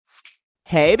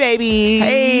Hey, babies.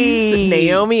 Hey.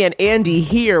 Naomi and Andy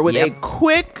here with a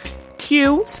quick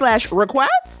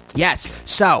Q/request. Yes.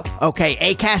 So, okay,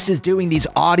 Acast is doing these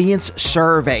audience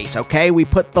surveys, okay? We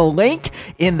put the link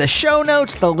in the show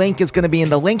notes. The link is going to be in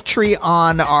the link tree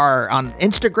on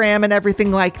Instagram and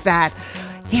everything like that.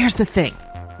 Here's the thing,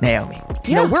 Naomi.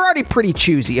 You know, we're already pretty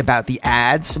choosy about the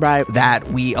ads that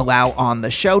we allow on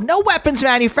the show. No weapons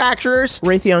manufacturers.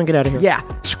 Raytheon, get out of here. Yeah,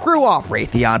 screw off,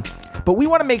 Raytheon. But we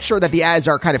want to make sure that the ads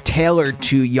are kind of tailored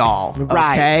to y'all,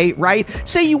 okay? Right?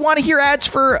 Say you want to hear ads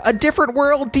for A Different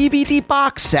World DVD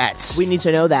box sets. We need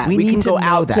to know that. We can go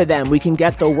out to them. We can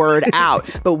get the word out.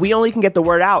 But we only can get the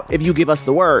word out if you give us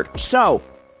the word. So,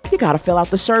 you got to fill out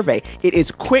the survey. It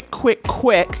is quick,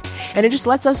 and it just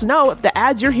lets us know if the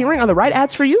ads you're hearing are the right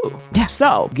ads for you. Yeah.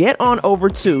 So, get on over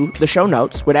to the show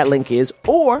notes where that link is,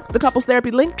 or the Couples Therapy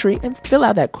link tree, and fill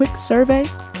out that quick survey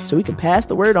so we can pass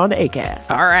the word on to Acast.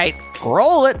 All right,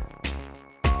 roll it.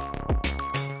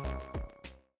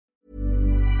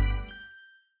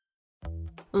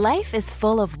 Life is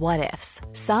full of what-ifs.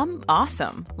 Some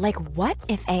awesome, like what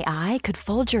if AI could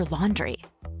fold your laundry?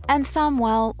 And some,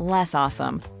 well, less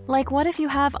awesome, like what if you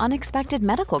have unexpected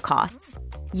medical costs?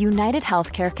 United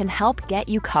Healthcare can help get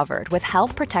you covered with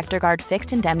Health Protector Guard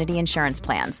fixed indemnity insurance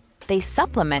plans. They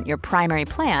supplement your primary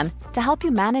plan to help you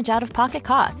manage out-of-pocket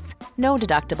costs. No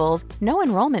deductibles, no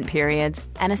enrollment periods,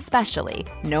 and especially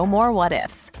no more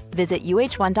what-ifs. Visit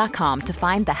uh1.com to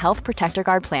find the Health Protector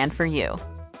Guard plan for you.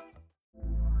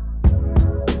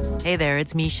 Hey there,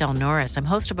 it's Michelle Norris. I'm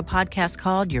host of a podcast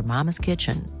called Your Mama's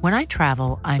Kitchen. When I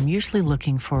travel, I'm usually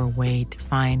looking for a way to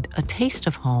find a taste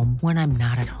of home when I'm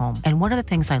not at home. And one of the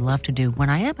things I love to do when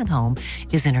I am at home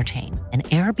is entertain. And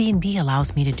Airbnb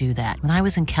allows me to do that. When I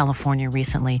was in California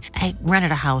recently, I rented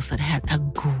a house that had a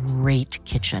great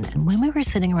kitchen. And when we were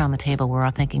sitting around the table, we were all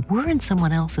thinking, we're in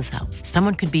someone else's house.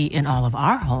 Someone could be in all of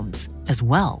our homes as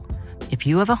well. If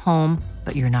you have a home,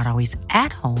 but you're not always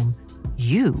at home,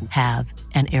 you have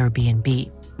an Airbnb.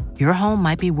 Your home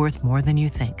might be worth more than you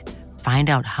think.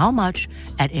 Find out how much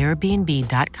at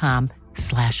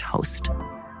airbnb.com/host.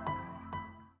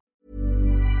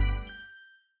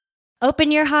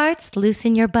 Open your hearts,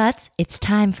 loosen your butts. It's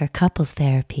time for couples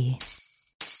therapy.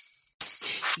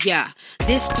 Yeah,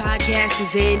 this podcast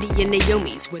is Andy and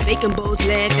Naomi's, where they can both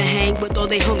laugh and hang with all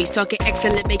their homies, talking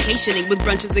excellent vacationing with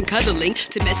brunches and cuddling,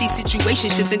 to messy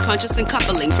situationships and conscious and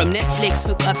coupling, from Netflix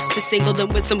hookups to single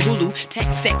them with some Hulu,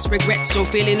 text, sex, regrets, or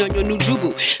feeling on your new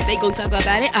jubu. They gon' talk about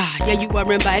it, yeah, you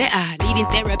are invited, needing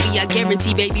therapy, I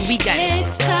guarantee, baby, we got it.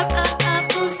 It's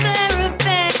couples therapy.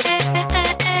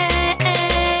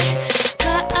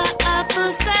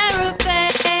 Couples therapy.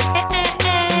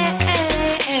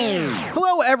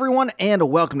 Hello, everyone, and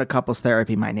welcome to Couples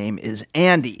Therapy. My name is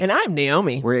Andy. And I'm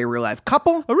Naomi. We're a real-life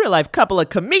couple. A real-life couple of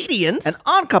comedians. And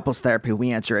on Couples Therapy,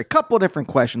 we answer a couple different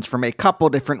questions from a couple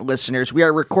different listeners. We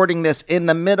are recording this in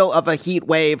the middle of a heat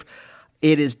wave.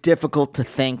 It is difficult to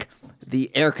think.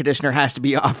 The air conditioner has to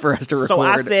be off for us to record. So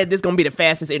I said this is going to be the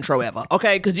fastest intro ever,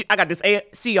 okay? Because I got this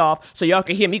AC off so y'all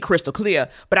can hear me crystal clear.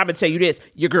 But I'm going to tell you this,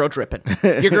 your girl dripping.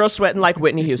 Your girl sweating like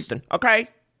Whitney Houston, okay?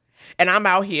 And I'm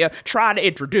out here trying to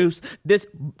introduce this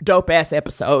dope-ass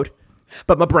episode.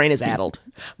 But my brain is addled.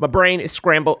 My brain is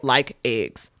scrambled like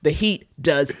eggs. The heat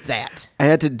does that. I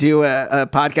had to do a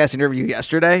podcast interview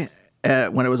yesterday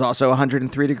when it was also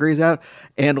 103 degrees out.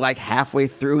 And like halfway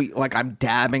through, like I'm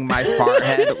dabbing my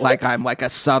forehead like I'm like a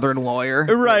Southern lawyer.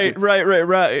 Right.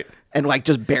 And like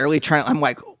just barely trying. I'm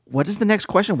like, what is the next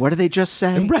question? What did they just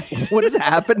say? Right. What is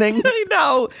happening? I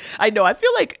know. I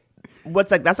feel like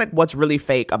that's what's really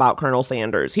fake about Colonel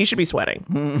Sanders. He should be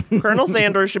sweating. Colonel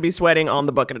Sanders should be sweating on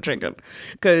the bucket of chicken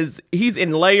because he's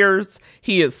in layers.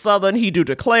 He is Southern. He do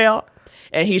declare,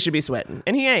 and he should be sweating,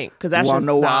 and he ain't because that's just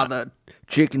know why not the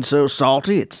chicken's so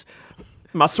salty? It's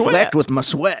my sweat. Flecked with my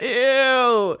sweat.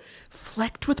 Ew.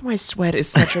 Flecked with my sweat is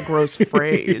such a gross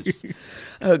phrase.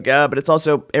 Oh, God, but it's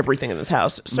also everything in this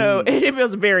house. So it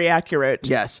feels very accurate.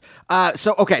 Yes.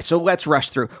 So let's rush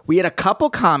through. We had a couple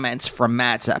comments from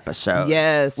Matt's episode.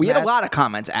 Yes. We had a lot of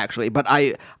comments, actually, but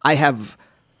I have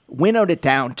winnowed it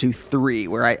down to 3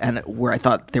 where I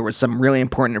thought there was some really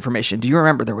important information. Do you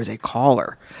remember there was a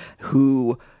caller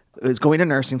who is going back to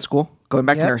nursing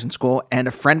school, and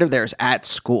a friend of theirs at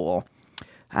school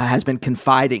has been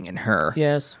confiding in her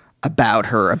about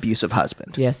her abusive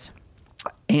husband. Yes.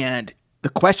 And the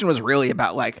question was really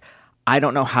about, like, I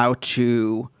don't know how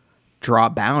to draw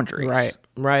boundaries.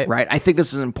 Right. I think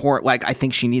this is important. Like, I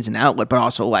think she needs an outlet, but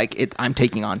also, like, I'm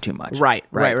taking on too much. Right.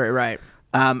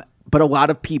 But a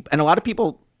lot of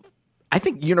people, I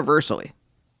think universally,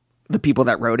 the people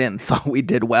that wrote in thought we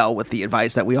did well with the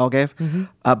advice that we all gave,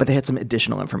 but they had some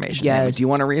additional information. Yes. Naomi, do you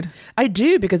want to read? I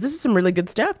do, because this is some really good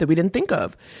stuff that we didn't think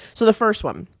of. So the first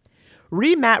one,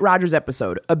 read Matt Rogers'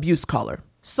 episode, Abuse Caller.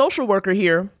 Social worker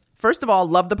here. First of all,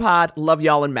 love the pod, love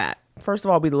y'all and Matt. First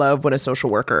of all, we love when a social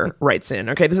worker writes in.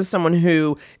 Okay, this is someone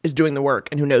who is doing the work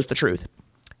and who knows the truth.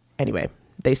 Anyway,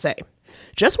 they say,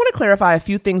 just want to clarify a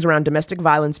few things around domestic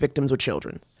violence victims with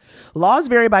children. Laws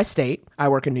vary by state, I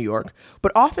work in New York,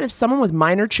 but often if someone with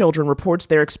minor children reports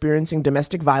they're experiencing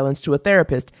domestic violence to a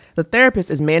therapist, the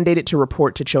therapist is mandated to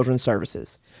report to Children's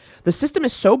Services. The system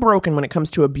is so broken when it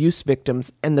comes to abuse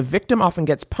victims, and the victim often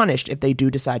gets punished if they do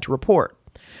decide to report.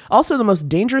 Also, the most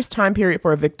dangerous time period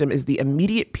for a victim is the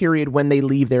immediate period when they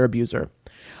leave their abuser.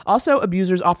 Also,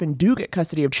 abusers often do get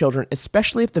custody of children,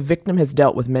 especially if the victim has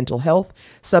dealt with mental health,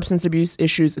 substance abuse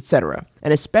issues, etc.,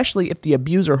 and especially if the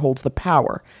abuser holds the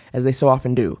power, as they so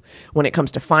often do, when it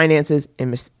comes to finances,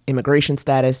 immigration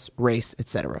status, race,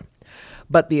 etc.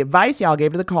 But the advice y'all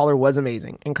gave to the caller was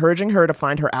amazing, encouraging her to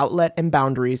find her outlet and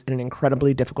boundaries in an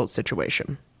incredibly difficult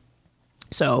situation.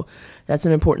 So that's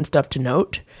some important stuff to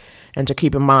note and to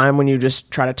keep in mind when you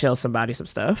just try to tell somebody some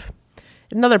stuff.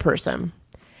 Another person.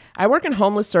 I work in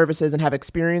homeless services and have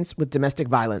experience with domestic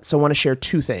violence, so I want to share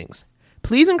two things.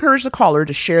 Please encourage the caller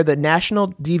to share the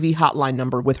National DV hotline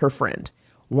number with her friend.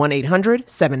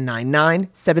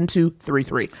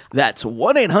 1-800-799-7233. That's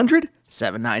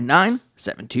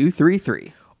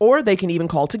 1-800-799-7233. Or they can even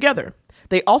call together.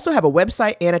 They also have a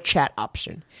website and a chat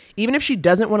option. Even if she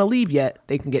doesn't want to leave yet,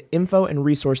 they can get info and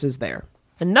resources there.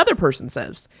 Another person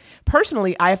says,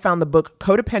 personally, I have found the book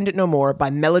Codependent No More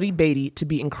by Melody Beatty to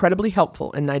be incredibly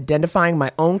helpful in identifying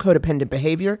my own codependent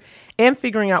behavior and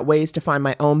figuring out ways to find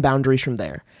my own boundaries from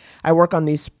there. I work on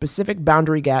these specific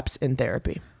boundary gaps in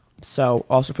therapy. So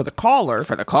also for the caller,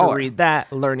 to read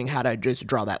that, learning how to just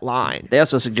draw that line. They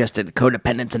also suggested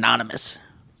Codependents Anonymous.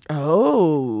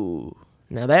 Oh,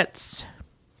 now that's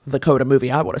the Coda movie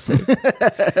I want to see.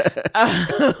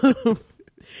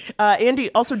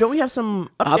 Andy, also, don't we have some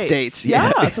updates?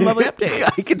 Yeah, some lovely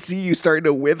updates. I can see you starting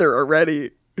to wither already.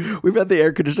 We've had the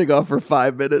air conditioning off for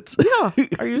 5 minutes. Yeah.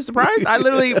 Are you surprised? I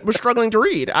literally was struggling to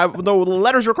read. The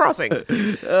letters were crossing.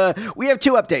 We have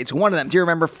two updates. One of them, do you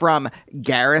remember from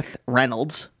Gareth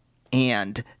Reynolds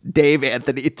and Dave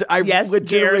Anthony? I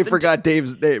legitimately forgot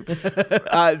Dave's name.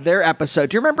 Their episode.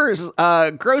 Do you remember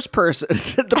gross person?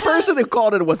 The person who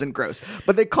called in wasn't gross,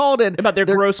 but they called in about their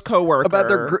gross coworker. About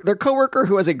their coworker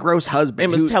who has a gross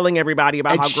husband. And was telling everybody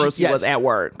about how gross he was at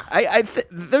work.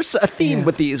 There's a theme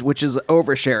with these, which is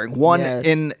oversharing. One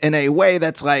in a way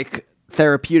that's like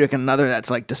therapeutic and another that's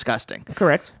like disgusting.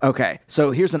 Correct. Okay.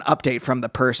 So here's an update from the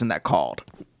person that called.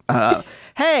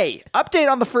 Hey,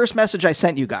 update on the first message I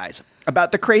sent you guys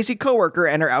about the crazy coworker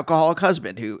and her alcoholic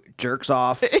husband who jerks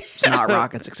off, snot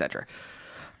rockets, etc.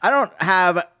 I don't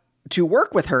have to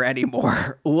work with her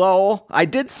anymore. Lol. I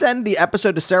did send the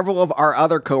episode to several of our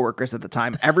other coworkers at the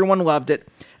time. Everyone loved it,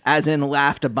 as in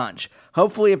laughed a bunch.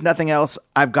 Hopefully, if nothing else,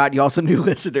 I've got y'all some new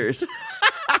listeners.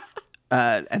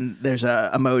 And there's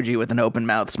a emoji with an open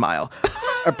mouth smile.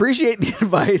 Appreciate the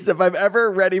advice. If I'm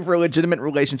ever ready for legitimate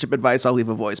relationship advice, I'll leave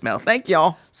a voicemail. Thank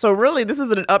y'all. So really, this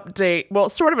isn't an update. Well,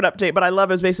 sort of an update, but I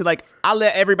love it. It's basically like, I'll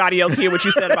let everybody else hear what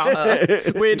you said about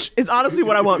her, which is honestly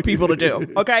what I want people to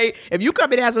do. Okay? If you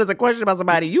come in asking us a question about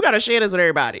somebody, you got to share this with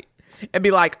everybody. And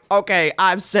be like, okay,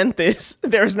 I've sent this.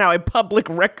 There is now a public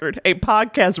record, a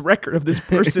podcast record of this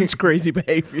person's crazy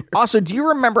behavior. Also, do you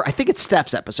remember, I think it's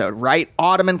Steph's episode, right?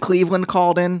 Autumn in Cleveland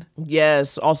called in.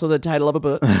 Yes, also the title of a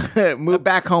book. Moved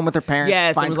back home with her parents.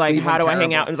 Yes, it was like, Cleveland how do terrible. I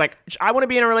hang out? It was like, I want to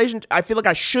be in a relationship. I feel like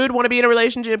I should want to be in a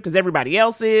relationship because everybody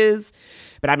else is.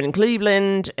 But I'm in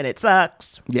Cleveland and it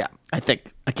sucks. Yeah, I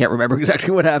can't remember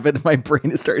exactly what happened. My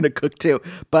brain is starting to cook too.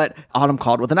 But Autumn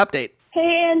called with an update.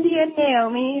 Hey, Andy and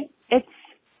Naomi. It's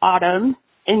Autumn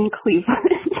in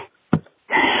Cleveland.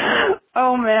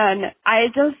 Oh man, I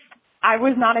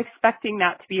was not expecting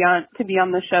that to be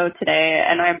on the show today,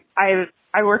 and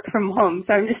I work from home,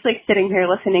 so I'm just like sitting here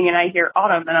listening, and I hear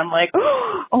Autumn, and I'm like,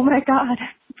 oh my god,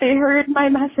 they heard my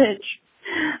message.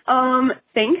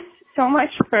 Thanks so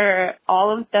much for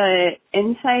all of the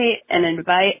insight and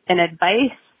advice.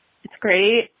 It's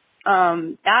great.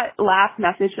 That last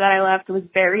message that I left was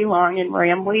very long and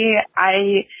rambly.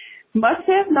 I must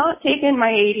have not taken my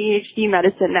ADHD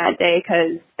medicine that day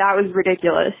because that was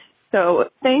ridiculous. So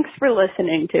thanks for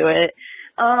listening to it.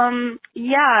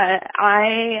 Yeah,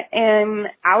 I am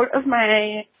out of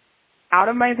my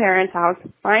parents' house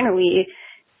finally.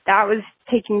 That was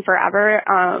taking forever.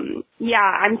 Yeah,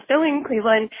 I'm still in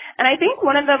Cleveland, and I think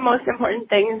one of the most important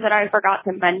things that I forgot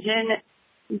to mention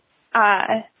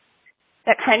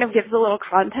that kind of gives a little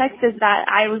context is that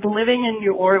I was living in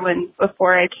New Orleans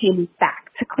before I came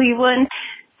back to Cleveland.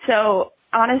 So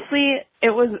honestly, it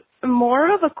was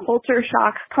more of a culture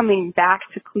shock coming back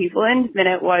to Cleveland than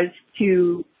it was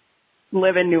to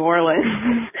live in New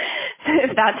Orleans.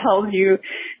 If that tells you,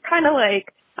 kind of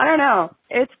like, I don't know,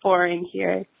 it's boring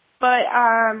here. But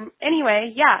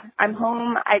anyway, yeah, I'm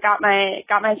home. I got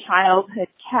my childhood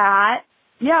cat.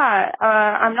 Yeah,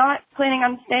 I'm not planning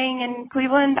on staying in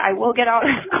Cleveland. I will get out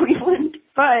of Cleveland,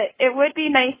 but it would be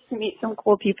nice to meet some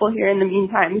cool people here in the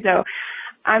meantime. So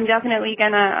I'm definitely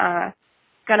gonna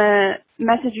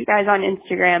message you guys on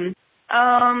Instagram.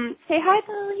 Say hi,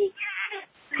 Polly.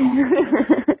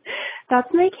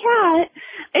 That's my cat.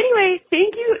 Anyway,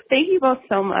 thank you both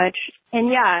so much. And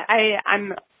yeah,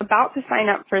 I'm about to sign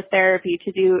up for therapy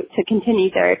to continue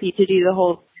therapy, to do the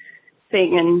whole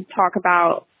thing and talk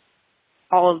about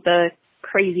all of the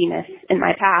craziness in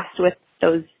my past with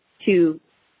those two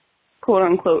quote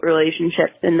unquote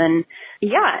relationships. And then,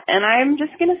 yeah, and I'm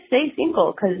just going to stay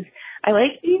single because I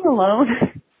like being alone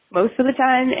most of the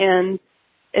time and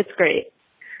it's great.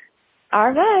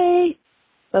 All right.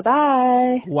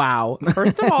 Bye-bye. Wow.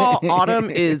 First of all, Autumn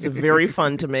is very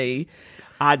fun to me.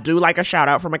 I do like a shout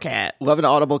out from a cat. Love an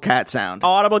audible cat sound.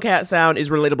 Audible cat sound is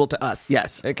relatable to us.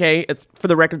 Yes. Okay? It's, for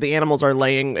the record, the animals are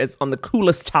laying on the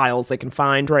coolest tiles they can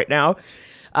find right now.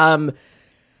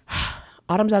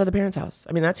 Autumn's out of the parents' house.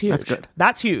 I mean, that's huge. That's good.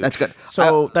 That's huge. That's good.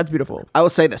 So that's beautiful. I will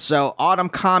say this. So Autumn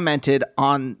commented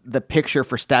on the picture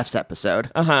for Steph's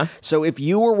episode. Uh-huh. So if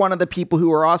you were one of the people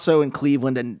who are also in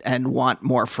Cleveland and want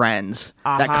more friends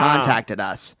that contacted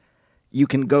us, you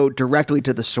can go directly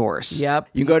to the source. Yep.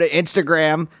 You go to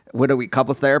Instagram. What are we?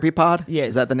 Couples Therapy Pod? Yes.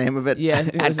 Is that the name of it? Yeah.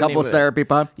 At Couples Therapy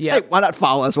Pod? Yeah. Hey, why not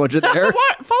follow us once you're there?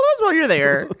 Follow us while you're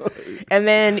there. And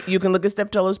then you can look at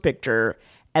Steph Tello's picture.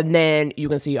 And then you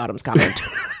can see Autumn's comment.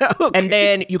 Okay. And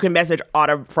then you can message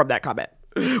Autumn from that comment.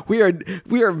 We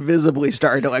are visibly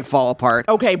starting to like fall apart.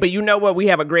 Okay, but you know what? We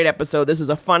have a great episode. This is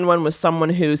a fun one with someone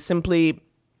who simply,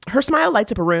 her smile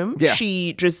lights up a room. Yeah.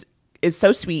 She just is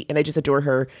so sweet and I just adore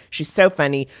her. She's so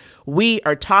funny. We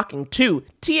are talking to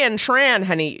Tien Tran,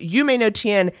 honey. You may know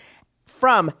Tien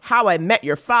from How I Met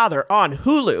Your Father on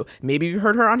Hulu. Maybe you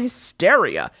heard her on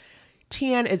Hysteria.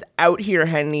 Tien is out here,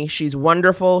 honey. She's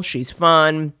wonderful. She's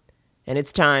fun. And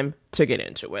it's time to get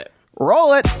into it.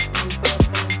 Roll it.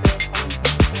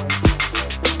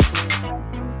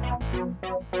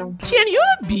 Tien, you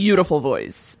have a beautiful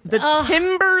voice. The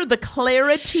timbre, the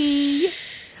clarity.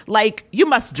 Like, you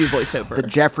must do voiceover. The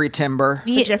Jeffrey Timber.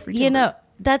 Jeffrey Timber. You know,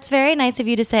 that's very nice of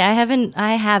you to say. I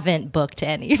haven't booked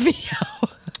any VO.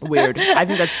 Weird. I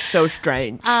think that's so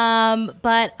strange.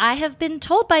 But I have been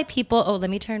told by people. Oh,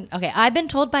 let me turn. Okay, I've been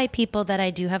told by people that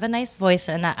I do have a nice voice,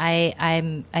 and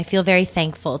I feel very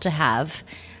thankful to have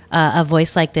a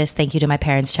voice like this. Thank you to my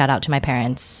parents. Shout out to my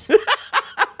parents.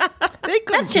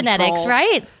 That's genetics,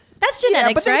 right? That's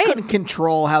genetics, but they right? couldn't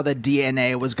control how the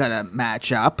DNA was going to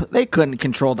match up. They couldn't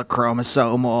control the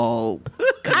chromosomal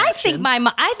connections.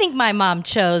 I think my mom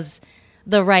chose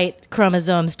the right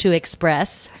chromosomes to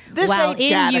express This while ain't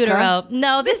in Gattaca. utero.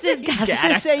 No, this is Gattaca.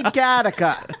 This ain't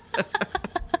Gattaca.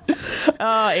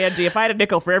 Oh, Andy, if I had a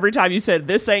nickel for every time you said,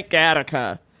 this ain't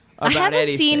Gattaca I about haven't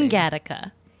anything. seen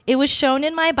Gattaca. It was shown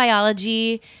in my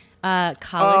biology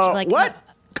college. What?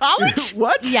 College?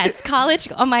 What? Yes, college.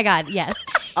 Oh my God, yes.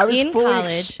 I was in fully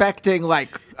college. expecting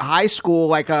like high school,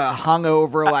 like a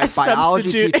hungover, like biology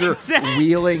substitute, teacher exactly.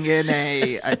 wheeling in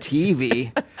a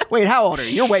TV. Wait, how old are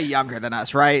you? You're way younger than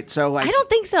us, right? So like, I don't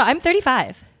think so. I'm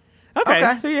 35.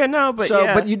 Okay. So, yeah, no, but so,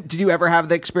 yeah. but did you ever have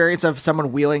the experience of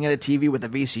someone wheeling in a TV with a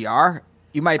VCR?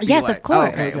 You might be Yes, like, of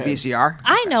course. Oh, okay, a VCR.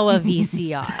 I know a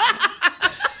VCR.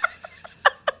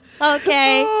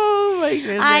 Okay. Oh, my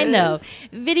goodness. I know.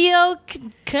 Video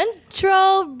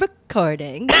control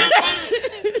recording.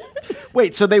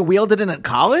 Wait, so they wheeled it in at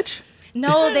college?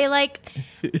 No,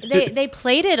 they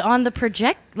played it on the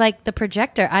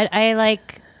projector.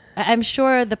 I'm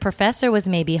sure the professor was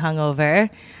maybe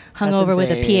hungover with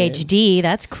a insane. PhD.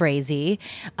 That's crazy.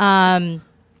 And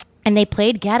they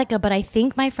played Gattaca, but I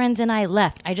think my friends and I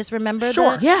left. I just remember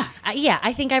Sure, yeah.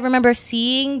 I think I remember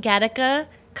seeing Gattaca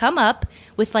come up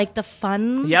with like the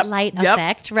fun light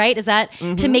effect, right? Is that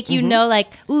to make you know like,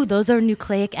 ooh, those are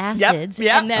nucleic acids.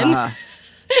 Yep. And then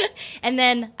and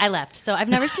then I left. So I've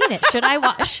never seen it. Should I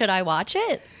watch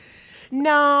it?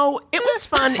 No, it was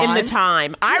fun in the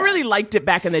time. I really liked it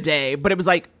back in the day, but it was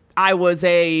like, I was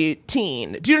a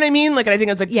teen. Do you know what I mean? Like, I think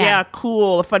I was like, yeah,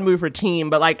 cool, a fun movie for a teen.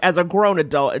 But like, as a grown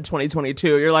adult in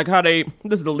 2022, you're like, honey,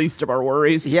 this is the least of our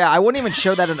worries. Yeah, I wouldn't even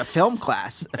show that in a film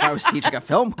class if I was teaching a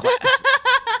film class.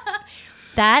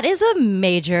 That is a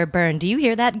major burn. Do you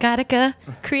hear that, Gattaca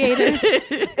creators?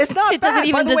 It's not It bad. doesn't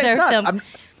even By the way, it's deserve not. them.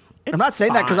 I'm not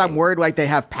saying that because I'm worried like they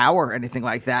have power or anything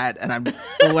like that, and I'm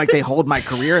or, like they hold my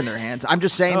career in their hands. I'm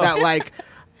just saying that like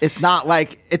it's not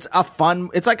like it's a fun.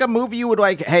 It's like a movie you would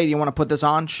like. Hey, you want to put this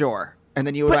on? Sure. And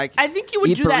then you would But like. I think you would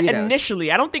eat do that burritos.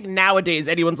 initially. I don't think nowadays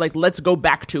anyone's like, let's go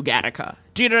back to Gattaca.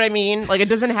 Do you know what I mean? Like, it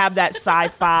doesn't have that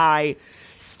sci-fi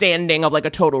standing of like a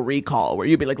Total Recall where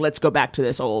you'd be like, let's go back to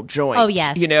this old joint. Oh,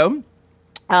 yes. You know?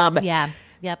 Yeah.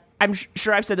 Yep. I'm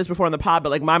sure I've said this before on the pod, but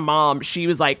like my mom, she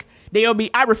was like,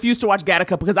 Naomi, I refuse to watch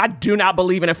Gattaca because I do not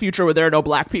believe in a future where there are no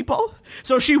black people.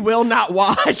 So she will not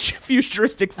watch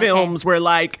futuristic films where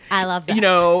like, I love that. you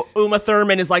know, Uma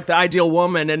Thurman is like the ideal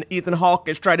woman and Ethan Hawke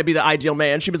is trying to be the ideal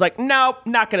man. She was like, no,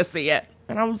 not going to see it.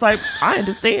 And I was like, I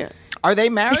understand. Are they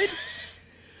married?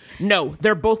 No,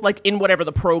 they're both like in whatever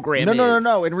the program is.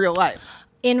 No. In real life.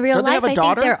 In real Don't they life, have a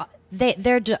daughter?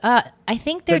 I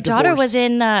think their They're daughter was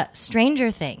divorced. in Stranger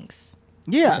Things.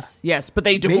 Yes. Yes, but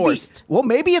they divorced.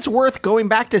 Maybe it's worth going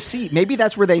back to see. Maybe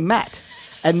that's where they met.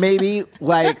 And maybe,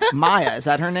 like, Maya, is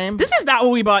that her name? This is not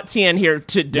what we bought Tian here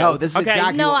to do. No, this is okay?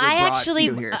 exactly No, what we I brought actually,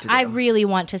 you here to I do. really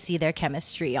want to see their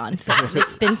chemistry on film.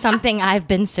 It's been something I've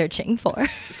been searching for.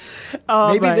 Oh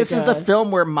Maybe my this is the God.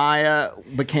 film where Maya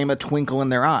became a twinkle in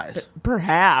their eyes.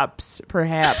 Perhaps.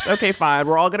 Okay, fine.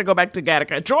 We're all going to go back to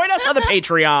Gattaca. Join us on the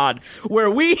Patreon, where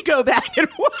we go back and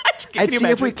watch. And you see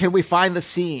if we imagine? can we find the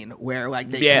scene where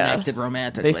like they connected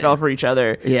romantically. They fell for each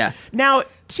other. Yeah. Now,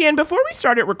 Tian, before we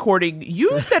started recording,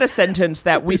 you said a sentence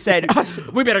that we said,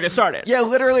 we better get started. Yeah,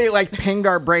 literally like pinged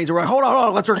our brains. We're like, hold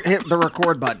on, let's hit the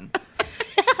record button.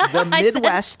 The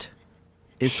Midwest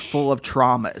is full of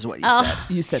trauma, is what you said.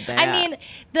 You said that. I mean,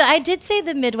 I did say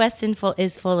the Midwest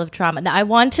is full of trauma. Now, I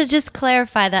want to just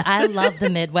clarify that I love the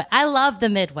Midwest. I love the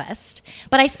Midwest,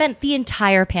 but I spent the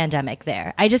entire pandemic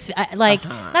there. Not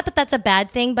that that's a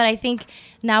bad thing, but I think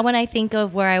now when I think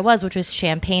of where I was, which was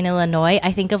Champaign, Illinois,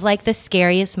 I think of like the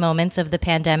scariest moments of the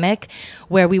pandemic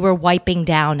where we were wiping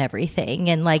down everything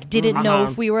and like didn't know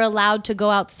if we were allowed to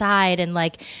go outside. And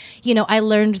like, you know, I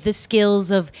learned the skills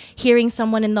of hearing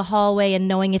someone in the hallway and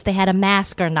knowing if they had a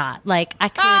mask or not. Like I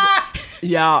could...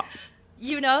 yeah.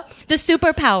 You know, the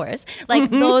superpowers. Like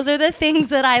those are the things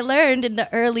that I learned in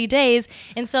the early days.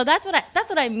 And so that's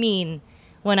what I mean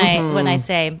when I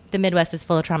say the Midwest is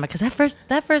full of trauma, because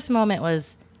that first moment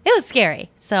was scary.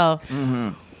 So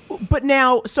But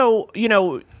now, so, you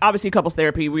know, obviously couples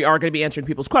therapy, we are going to be answering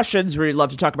people's questions. We love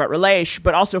to talk about relation,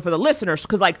 but also for the listeners,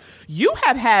 because, like, you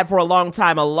have had for a long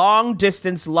time a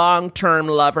long-distance, long-term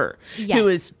lover Yes. who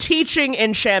is teaching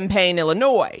in Champaign,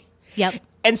 Illinois. Yep.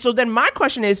 And so then my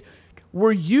question is,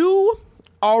 were you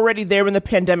already there when the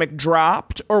pandemic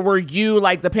dropped, or were you,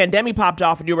 like, the pandemic popped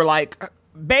off and you were like,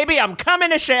 baby, I'm coming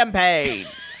to Champaign?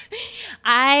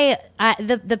 I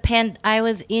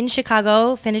was in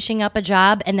Chicago finishing up a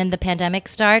job, and then the pandemic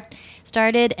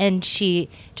started, and she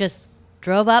just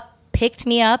drove up, picked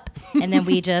me up, and then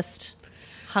we just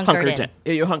hunkered in.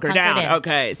 You hunkered down. in.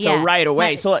 Okay, so Yeah. right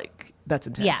away. My- So, like, that's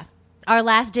intense. Yeah. Our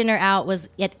last dinner out was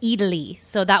at Italy,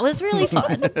 so that was really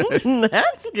fun.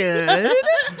 That's good.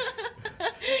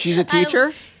 She's a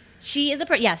teacher? She is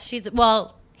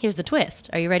well, here's the twist.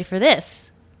 Are you ready for this?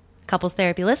 Couples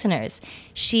therapy listeners.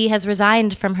 She has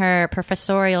resigned from her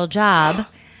professorial job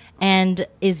and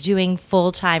is doing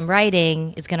full-time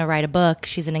writing, is going to write a book.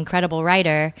 She's an incredible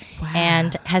writer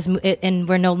and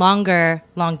we're no longer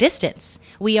long distance.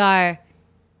 We are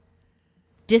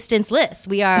distanceless.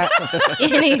 We are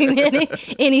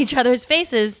in each other's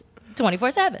faces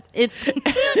 24/7. It's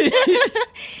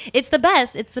the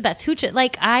best. It's the best.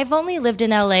 Like, I've only lived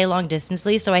in LA long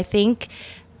distantly, so I think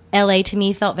LA to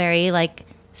me felt very like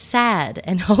sad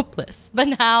and hopeless.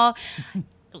 But now,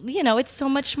 you know, it's so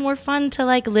much more fun to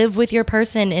like live with your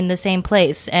person in the same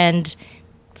place, and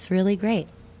it's really great.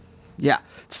 Yeah.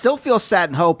 Still feels sad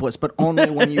and hopeless, but only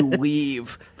when you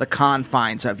leave the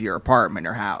confines of your apartment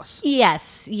or house.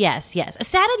 Yes.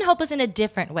 Sad and hopeless in a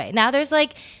different way. Now there's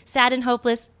like sad and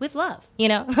hopeless with love, you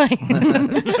know? Like, which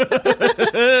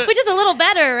is a little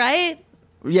better, right?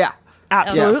 Yeah.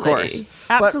 Absolutely. Yeah, of course.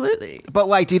 Absolutely. But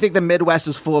like, do you think the Midwest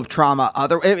is full of trauma?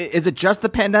 Is it just the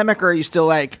pandemic, or are you still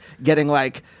like getting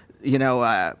like, you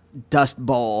know, Dust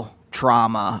Bowl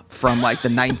trauma from like the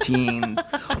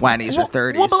 1920s or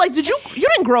 30s? Well, but like, you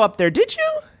didn't grow up there, did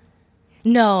you?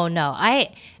 No,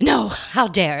 how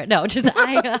dare. No,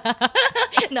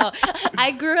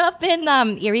 I grew up in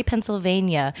Erie,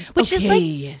 Pennsylvania, which is like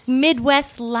yes.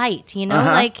 Midwest light, you know,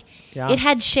 like it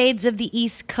had shades of the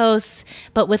East Coast,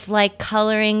 but with like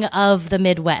coloring of the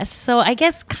Midwest. So I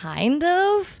guess kind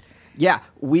of. Yeah,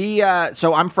 we.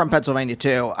 So I'm from Pennsylvania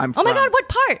too. I'm. Oh my from God, what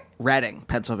part? Reading,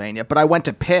 Pennsylvania. But I went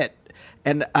to Pitt,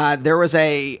 and there was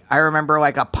I remember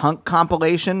like a punk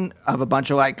compilation of a bunch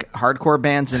of like hardcore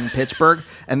bands in Pittsburgh,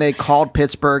 and they called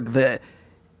Pittsburgh the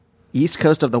East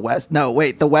Coast of the West. No,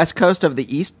 wait, the West Coast of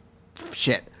the East.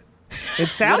 Shit. It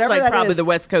sounds Whatever like that probably is. the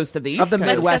West Coast of the East Of the Coast.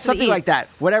 Midwest, Coast of the something like East. that.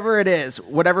 Whatever it is,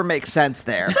 whatever makes sense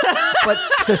there. But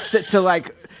to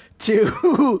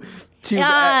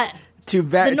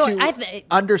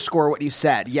underscore what you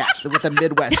said, yes, with a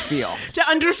Midwest feel. To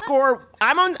underscore,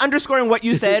 underscoring what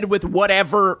you said with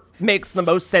whatever makes the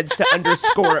most sense to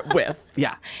underscore it with.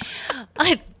 Yeah.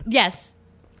 Yes.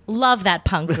 Love that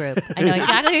punk group. I know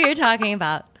exactly who you're talking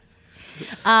about.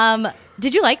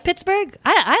 Did you like Pittsburgh?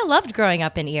 I loved growing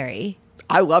up in Erie.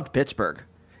 I loved Pittsburgh.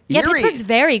 Yeah, Erie, Pittsburgh's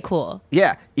very cool.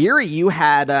 Yeah, Erie. You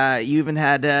even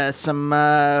had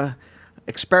some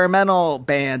experimental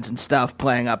bands and stuff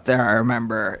playing up there. I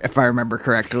remember, if I remember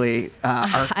correctly.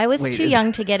 I was too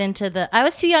young to get into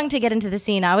the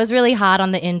scene. I was really hot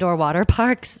on the indoor water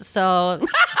parks. So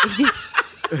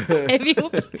if you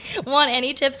want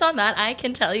any tips on that, I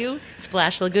can tell you.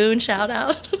 Splash Lagoon, shout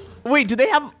out. Wait, do they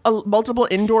have multiple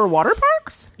indoor water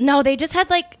parks? No, they just had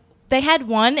they had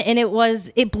one, and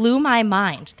it blew my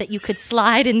mind that you could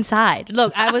slide inside.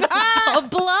 Look, I was so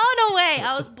blown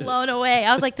away.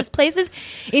 I was like, this place is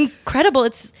incredible.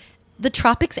 It's the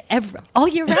tropics all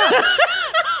year round.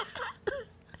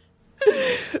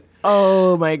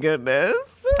 Oh my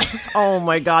goodness. Oh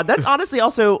my God. That's honestly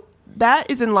also, that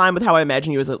is in line with how I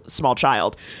imagine you as a small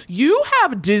child. You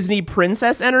have Disney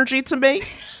princess energy to me.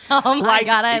 Oh my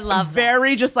God, I love that.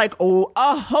 Very just like, oh,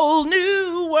 a whole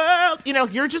new world. You know,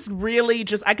 you're just really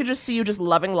I could just see you just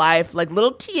loving life. Like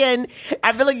little Tien,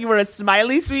 I feel like you were a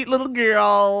smiley, sweet little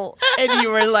girl. And you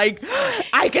were like,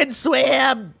 I can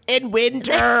swim in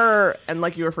winter. And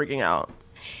like you were freaking out.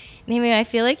 Anyway, I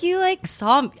feel like you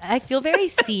saw me. I feel very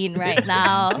seen right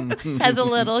now as a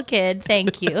little kid.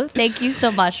 Thank you. Thank you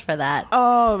so much for that.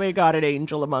 Oh, we got an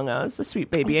angel among us, a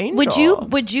sweet baby angel.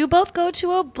 Would you both go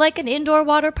to an indoor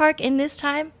water park in this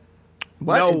time?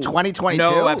 What, No. in 2022?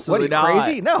 No, absolutely what, are you not.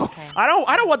 crazy? No. Okay. I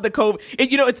don't want the COVID.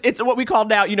 It's what we call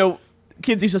now,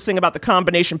 kids used to sing about the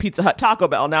combination Pizza Hut Taco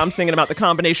Bell. Now I'm singing about the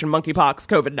combination monkeypox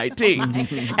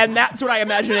COVID-19. And that's what I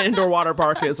imagine an indoor water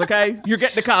park is, okay? You're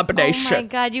getting a combination. Oh my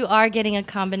God, you are getting a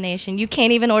combination. You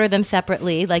can't even order them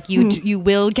separately. Like you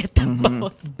will get them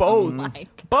both. Both.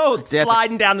 Both. That's a-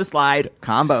 Sliding down the slide.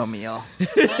 Combo meal.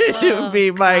 It would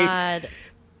be my... God.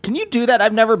 Can you do that?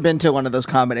 I've never been to one of those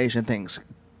combination things.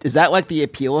 Is that like the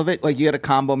appeal of it? Like you get a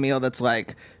combo meal that's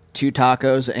like 2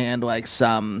 tacos and like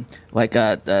some like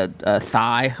a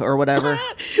thigh or whatever.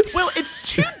 Well, it's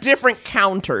 2 different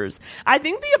counters. I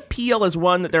think the appeal is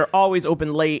one that they're always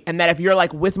open late, and that if you're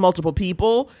like with multiple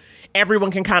people,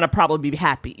 everyone can kind of probably be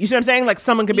happy. You see what I'm saying? Like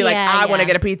someone could be like, I want to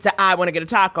get a pizza, I want to get a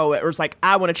taco, or it's like,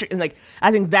 I want a chicken. Like,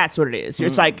 I think that's what it is.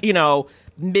 It's like,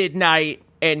 midnight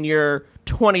and you're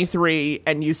 23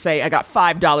 and you say, I got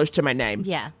 $5 to my name.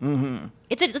 Yeah. Mm-hmm.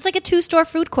 It's like a 2-store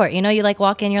food court. You like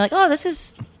walk in, you're like, oh, this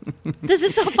is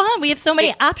so fun. We have so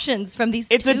many options from these.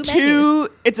 It's menus.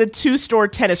 It's a 2-store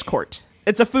tennis court.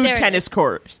 It's a food There it tennis is.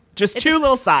 court. Just 2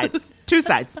 little sides. 2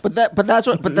 sides. But that's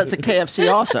a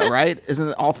KFC also, right? Isn't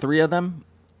it all 3 of them?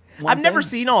 I've never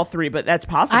seen all 3, but that's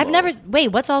possible. Wait,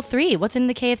 what's all 3? What's in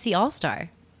the KFC All-Star?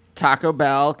 Taco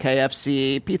Bell,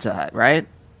 KFC, Pizza Hut, right?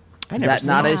 Is never that seen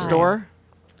not a that. store?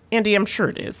 Andy, I'm sure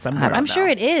it is somewhere. I'm sure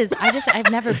it is. I've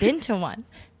never been to one.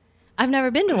 I've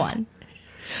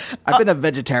I've been a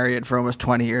vegetarian for almost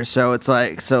 20 years, so it's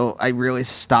like, I really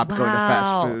stopped going to fast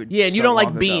Wow. food. Yeah, and you so don't like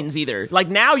long ago. beans either. Like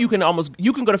now you can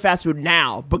go to fast food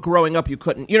now, but growing up you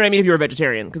couldn't. You know what I mean? If you were a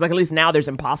vegetarian, because like at least now there's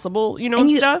Impossible,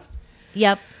 and stuff.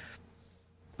 Yep.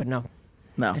 But no,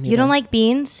 No. You don't like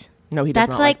beans? no, he does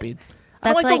That's not like like- beans.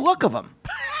 I That's like the look of them.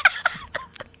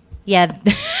 Yeah.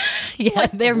 Yeah,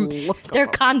 they're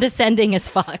condescending as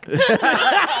fuck.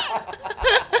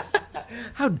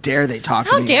 How dare they talk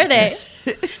to How me dare like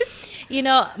they?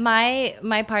 this?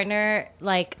 My partner,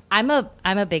 like I'm a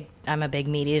big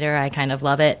meat eater. I kind of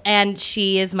love it. And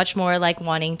she is much more like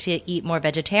wanting to eat more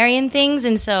vegetarian things,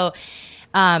 and so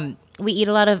we eat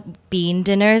a lot of bean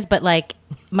dinners, but like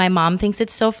my mom thinks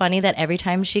it's so funny that every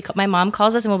time my mom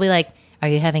calls us and we'll be like, "Are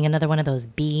you having another one of those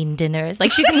bean dinners?"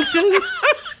 Like she thinks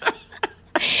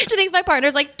she thinks my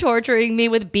partner's like torturing me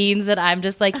with beans that I'm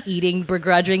just like eating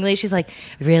begrudgingly. She's like,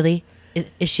 "Really?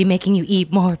 Is she making you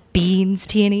eat more beans,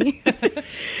 Tierney?"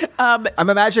 I'm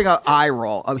imagining an eye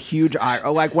roll, a huge eye,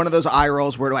 or like one of those eye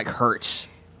rolls where it like hurts.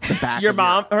 The back Your of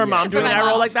mom, her mom doing an eye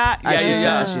roll like that.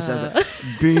 As she says it.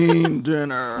 Bean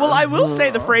dinner. Well, I will say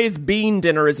the phrase "bean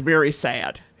dinner" is very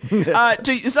sad.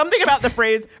 Something about the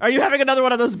phrase, are you having another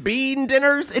one of those bean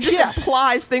dinners? It just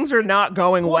implies things are not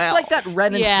going well. It's like that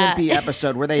Ren and Stimpy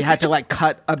episode where they had to like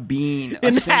cut a bean,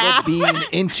 a single half. bean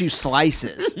into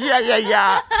slices.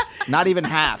 Yeah. Not even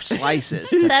half, slices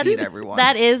to feed everyone.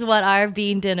 That is what our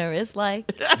bean dinner is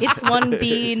like. It's one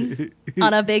bean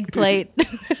on a big plate.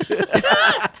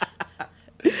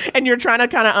 And you're trying to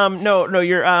kind of,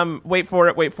 you're, wait for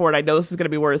it. I know this is going to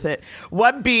be worth it.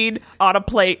 One bean on a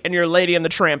plate and you're Lady and the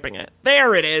Tramping it.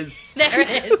 There it is. There it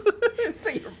is. So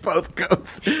you're both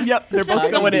ghosts. Yep, they're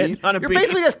both going in on a You're bean.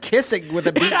 basically just kissing with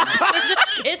a bean. We're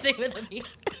just kissing with a bean.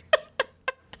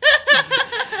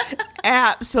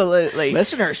 Absolutely.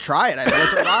 Listeners, try it. I bet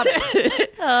it's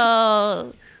erotic.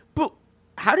 Oh. But,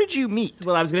 How did you meet?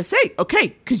 well, I was going to say, okay,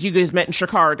 because you guys met in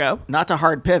Chicago. Not to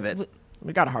hard pivot.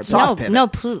 We got a hard Soft time.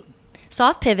 pivot.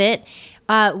 Soft pivot.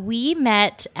 We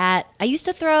met I used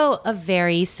to throw a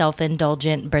very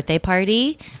self-indulgent birthday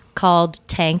party called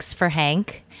Tanks for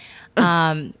Hank.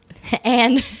 And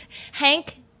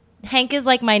Hank is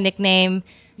like my nickname.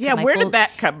 Yeah, My where full- did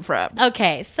that come from?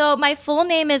 Okay, so my full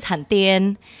name is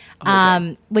Hantian,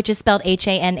 which is spelled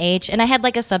H-A-N-H. And I had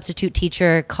like a substitute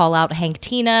teacher call out Hank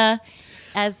Tina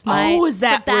as my... Is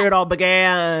that where it all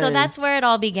began? So that's where it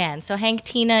all began. So Hank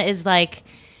Tina is like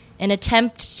an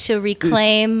attempt to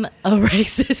reclaim a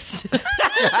racist.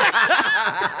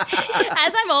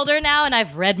 As I'm older now and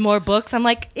I've read more books, I'm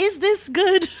like, is this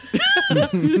good?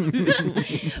 But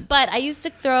I used to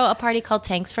throw a party called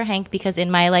Tanks for Hank because in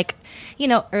my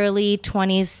early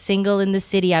 20s, single in the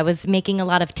city, I was making a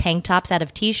lot of tank tops out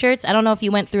of t-shirts. I don't know if you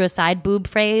went through a side boob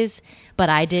phase, but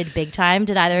I did big time.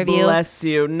 Did either of you? Bless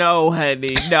you. No,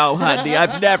 honey.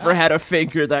 I've never had a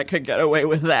figure that could get away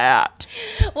with that.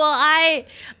 Well, I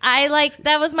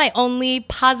that was my only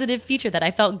positive feature that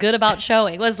I felt good about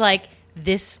showing was like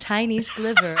this tiny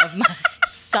sliver of my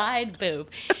side boob.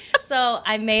 So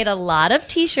I made a lot of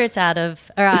t-shirts out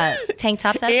of tank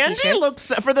tops out of Andy t-shirts.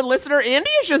 looks, for the listener, Andy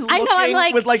is just I looking know, I'm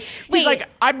like, with like, wait. he's like,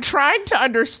 I'm trying to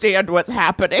understand what's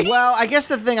happening. Well, I guess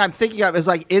the thing I'm thinking of is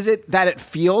like, is it that it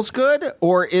feels good,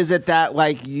 or is it that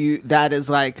like you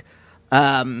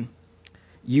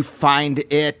find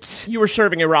it? You were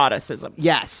serving eroticism.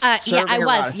 Yes. Yeah, serving I was,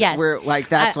 eroticism, yes. Where like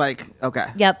that's like okay.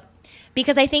 Yep.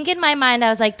 Because I think in my mind I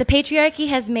was like, the patriarchy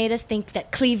has made us think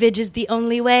that cleavage is the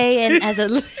only way, and as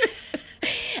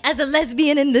a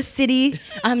lesbian in the city,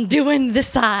 I'm doing the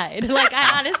side. Like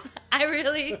I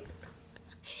really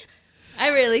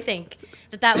think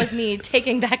that was me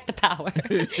taking back the power.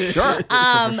 Sure.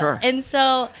 Sure. And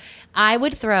so I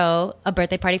would throw a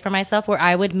birthday party for myself where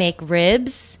I would make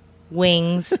ribs,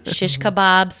 wings, shish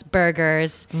kebabs,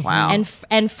 burgers. Wow.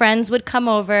 And friends would come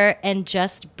over and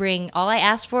just bring, all I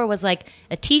asked for was like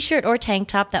a t-shirt or tank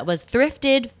top that was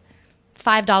thrifted,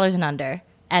 $5 and under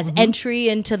as entry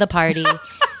into the party.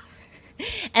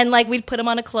 And like we'd put them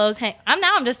on a clothes hang.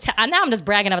 Now I'm just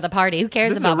bragging about the party. Who cares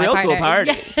This is about a real my cool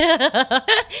partner?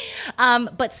 party.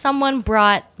 But someone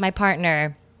brought my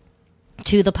partner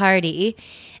to the party,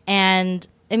 and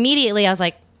immediately I was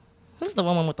like, who's the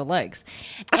woman with the legs?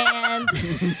 And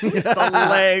The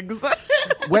legs.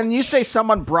 When you say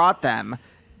someone brought them,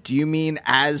 do you mean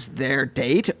as their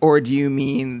date, or do you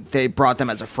mean they brought them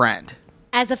as a friend?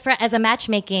 as a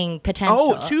matchmaking potential.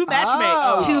 Oh, two matchmaking.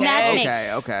 Oh, Two okay.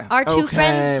 matchmaking. Okay. Our two Okay.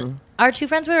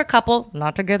 friends were a couple,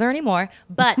 not together anymore,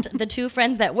 but the two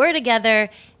friends that were together,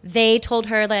 they told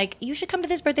her, like, you should come to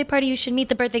this birthday party, you should meet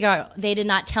the birthday girl. They did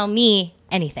not tell me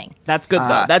anything. That's good,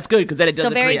 though. That's good, because then it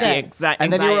doesn't very create the good. anxiety.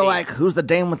 And then you were like, who's the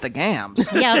dame with the gams?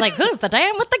 Yeah, I was like, who's the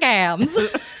damn with the gams?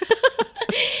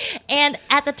 And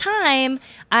at the time,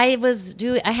 I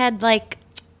had like,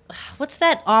 what's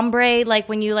that ombre, like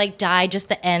when you like dye just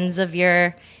the ends of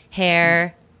your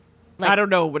hair? Like, I don't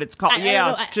know what it's called. I don't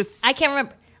Yeah, know. just... I can't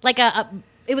remember. Like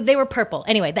they were purple.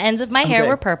 Anyway, the ends of my hair Okay.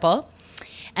 were purple.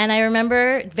 And I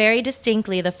remember very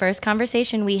distinctly the first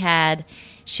conversation we had,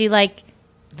 she like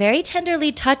very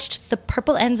tenderly touched the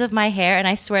purple ends of my hair, and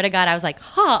I swear to God, I was like,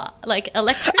 like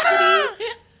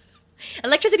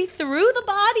electricity through the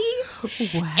body.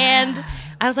 Wow. And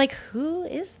I was like, who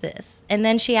is this? And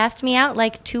then she asked me out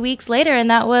like 2 weeks later,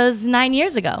 and that was 9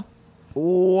 years ago.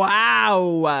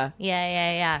 Wow.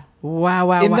 Yeah.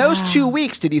 Wow. In those 2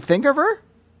 weeks, did you think of her?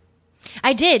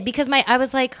 I did, because I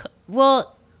was like,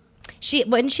 well,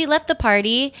 when she left the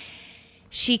party,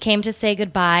 she came to say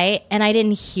goodbye, and I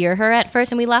didn't hear her at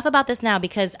first. And we laugh about this now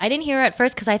because I didn't hear her at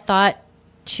first because I thought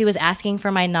she was asking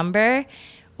for my number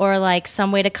or like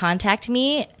some way to contact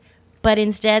me. But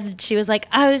instead, she was like,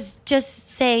 I was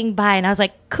just saying bye. And I was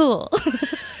like, cool.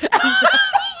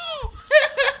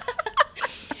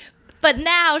 But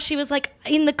now she was like,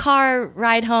 in the car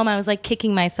ride home, I was like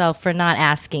kicking myself for not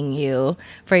asking you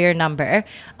for your number.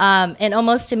 And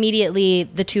almost immediately,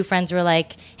 the two friends were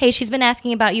like, hey, she's been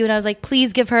asking about you. And I was like,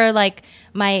 please give her like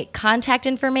my contact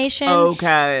information.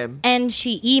 Okay. And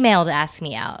she emailed to ask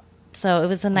me out. So it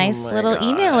was a nice little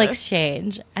email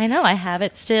exchange. I know, I have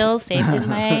it still saved in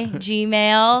my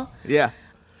Gmail. Yeah.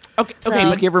 Okay.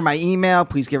 Please give her my email.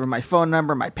 Please give her my phone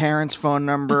number, my parents' phone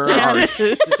number,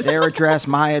 their address,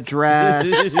 my address.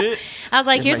 I was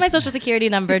like, here's my social security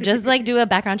number. Just like do a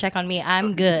background check on me.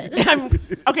 I'm good.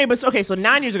 So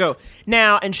 9 years ago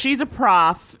now, and she's a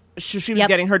prof. She was Yep.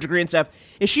 getting her degree and stuff.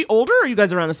 Is she older, or are you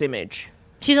guys around the same age?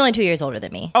 She's only 2 years older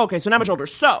than me. Okay, so not much older.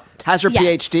 So Has her Yeah.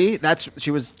 PhD?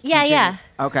 She was Yeah, teaching- yeah.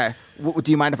 Okay.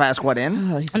 Do you mind if I ask what in?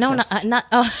 No, not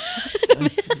a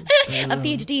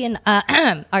PhD in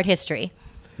art history.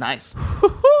 Nice.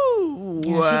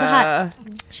 Yeah,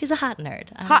 she's a hot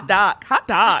nerd. hot doc. Hot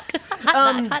doc.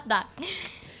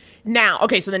 Now,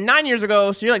 okay, so then 9 years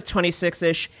ago, so you're like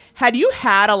 26-ish. Had you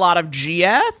had a lot of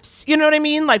GFs? You know what I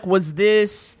mean? Like, was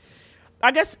this,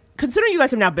 I guess, considering you guys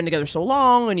have now been together so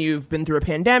long and you've been through a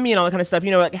pandemic and all that kind of stuff,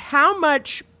 like how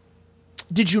much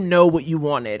did you know what you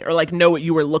wanted, or like know what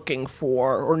you were looking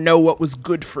for, or know what was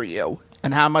good for you?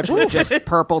 And how much was just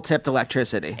purple tipped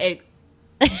electricity?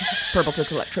 Purple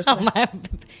tipped electricity.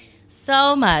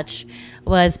 So much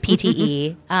was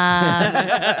PTE.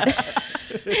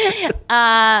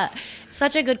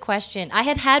 Such a good question. I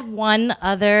had one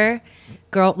other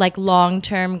girl, like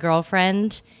long-term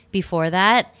girlfriend before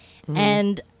that,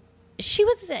 and she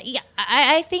was.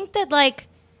 I think that like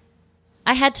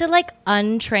I had to like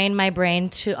untrain my brain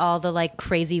to all the like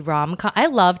crazy rom-com. I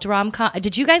loved rom-com.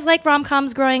 Did you guys like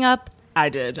rom-coms growing up? I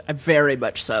did. Very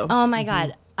much so. Oh my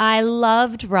God. I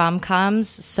loved rom-coms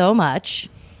so much,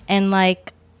 and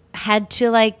like had to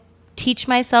like teach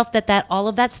myself that all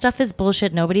of that stuff is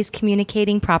bullshit. Nobody's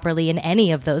communicating properly in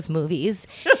any of those movies.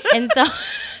 and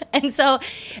so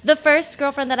the first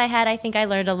girlfriend that I had, I think I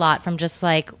learned a lot from just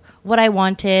like what I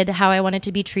wanted, how I wanted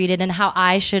to be treated, and how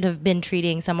I should have been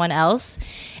treating someone else.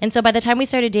 And so by the time we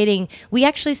started dating, we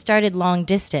actually started long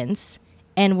distance,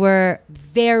 and we're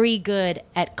very good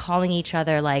at calling each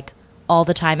other like all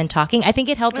the time and talking. I think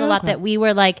it helped a lot that we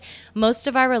were like, most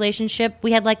of our relationship,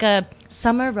 we had like a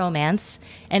summer romance,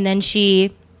 and then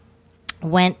she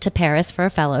went to Paris for a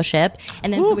fellowship,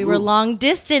 and then so we were long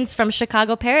distance from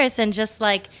Chicago, Paris, and just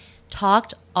like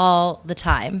talked all the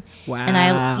time. Wow. And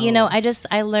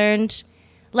I learned,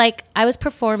 like, I was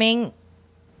performing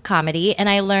comedy, and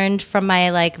I learned from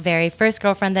my like very first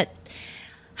girlfriend that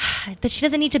she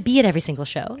doesn't need to be at every single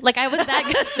show. Like, I was that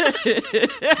good.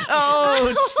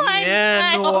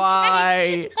 Jen,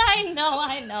 why? I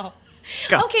know.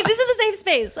 Go. Okay, this is a safe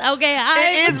space. Okay,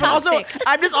 It is, but also,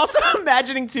 I'm just also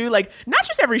imagining too, like, not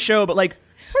just every show, but like,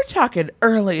 we're talking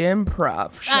early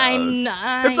improv shows. I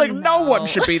know. It's like no one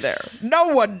should be there. No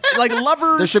one, like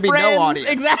lovers, There should be no friends. audience.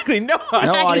 Exactly, no audience.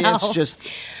 No audience, know. just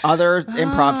other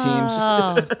improv teams.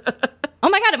 Oh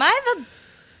my God, am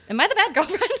I the bad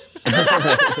girlfriend?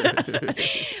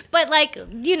 But like,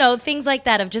 things like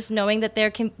that of just knowing that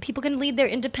people can lead their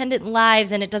independent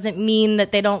lives, and it doesn't mean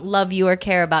that they don't love you or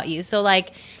care about you. So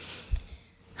like,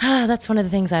 that's one of the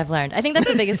things I've learned. I think that's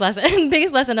the biggest lesson.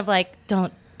 Biggest lesson of like,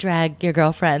 don't drag your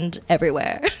girlfriend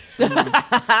everywhere.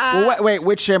 Well, wait,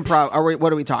 which improv?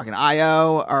 What are we talking?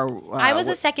 IO or? I was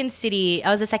a second city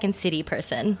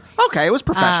person. Okay, it was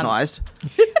professionalized.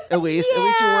 At least you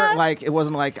weren't like, it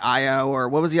wasn't like IO or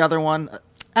what was the other one?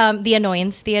 The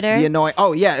Annoyance Theater. The annoying.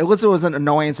 Oh yeah, it was an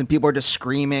annoyance, and people are just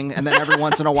screaming, and then every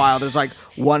once in a while, there's like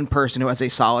one person who has a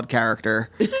solid character.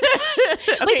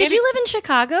 Wait, did you live in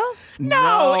Chicago?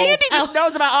 No, Andy just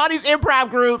knows about all these improv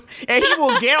groups, and he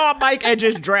will get on mic and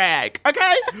just drag.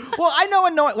 Okay. Well, I know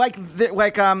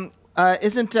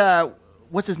isn't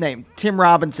what's his name? Tim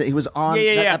Robinson. He was on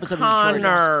that episode of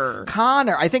Connor.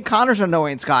 Connor. I think Connor's an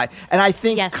annoyance guy. And I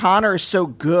think Connor is so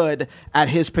good at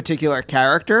his particular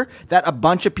character that a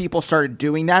bunch of people started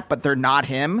doing that, but they're not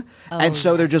him. And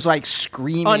so they're just like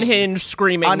screaming. Unhinged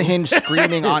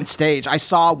screaming on stage. I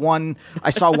saw one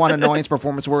annoyance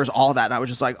performance where it was all that, and I was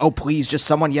just like, oh please, just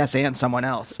someone yes and someone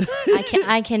else.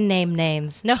 I can name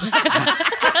names. No.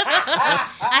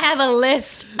 I have a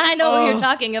list. I know who you're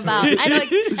talking about. I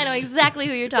know exactly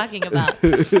who you're talking about.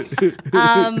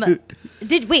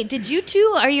 Did you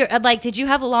two did you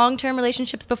have long-term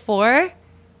relationships before?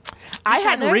 I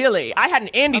hadn't.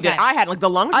 Andy did. Okay. I had like the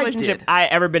longest relationship I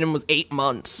ever been in was 8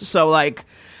 months. So like,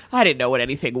 I didn't know what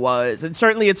anything was. And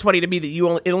certainly it's funny to me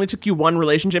that it only took you one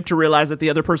relationship to realize that the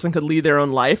other person could lead their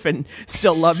own life and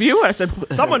still love you. And I said,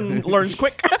 someone learns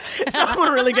quick.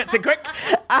 Someone really gets it quick.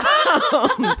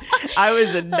 I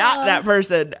was not that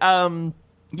person.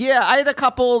 Yeah, I had a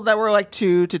couple that were like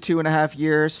 2 to 2.5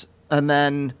 years, and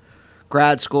then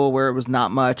grad school where it was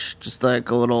not much, just like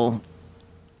a little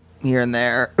here and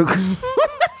there.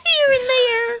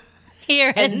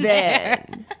 Here and there.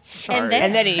 And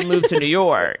then he moved to New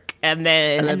York. And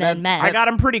then met. I got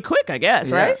him pretty quick, I guess,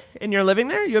 Yeah. right? And you're living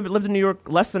there? You have lived in New York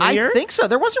less than a year? I think so.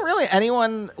 There wasn't really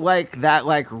anyone like that,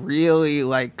 like really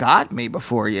like got me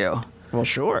before you. Well,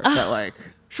 sure. That like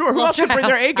Sure. Who else could bring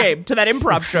their A game to that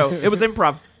improv show? It was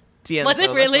improv. TN, Was it so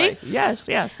that's really? why. Yes.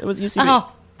 It was UCB.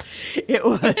 Oh, It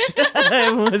was.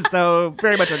 It was so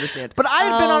very much understand. But I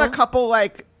had been on a couple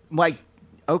like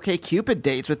OK Cupid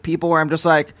dates with people where I'm just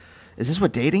like, is this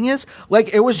what dating is? Like,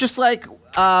 it was just like,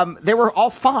 they were all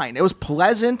fine. It was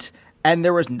pleasant and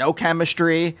there was no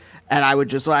chemistry. And I would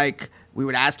just like, we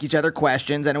would ask each other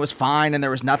questions and it was fine. And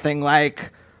there was nothing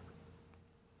like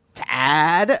to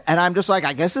add. And I'm just like,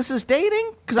 I guess this is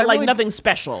dating. Cause I like really, nothing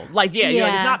special. Like, you're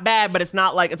like, it's not bad, but it's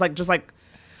not like, it's like just like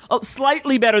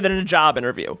slightly better than a job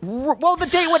interview. well, the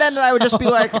date would end and I would just be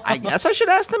like, I guess I should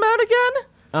ask them out again.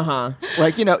 Uh-huh.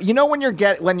 Like, you know, when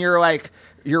you're like,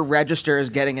 your register is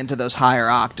getting into those higher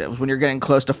octaves when you're getting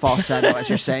close to falsetto as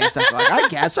you're saying stuff like, I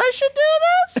guess I should do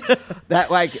this. That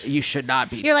like you should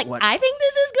not be. you're like, I think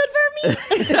this is good for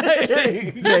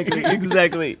me.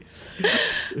 Exactly.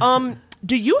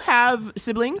 Do you have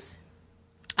siblings?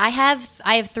 I have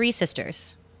 3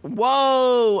 sisters.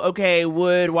 Whoa. Okay.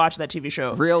 Would watch that TV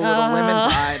show. Real Little Women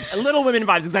vibes. Little Women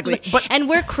vibes. Exactly. But And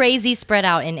we're crazy spread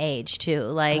out in age too.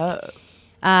 Like,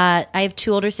 I have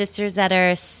 2 older sisters that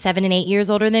are 7 and 8 years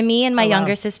older than me, and my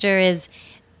younger sister is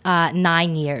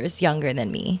 9 years younger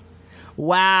than me.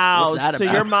 wow. What's that So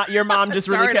about? your mom just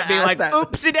really Sorry kept to being ask like, that.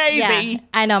 oopsie daisy. Yeah,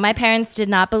 I know. My parents did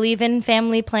not believe in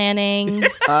family planning.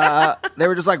 They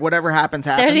were just like, whatever happens,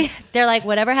 happens. They're like,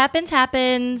 whatever happens,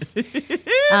 happens.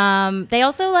 They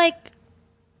also like,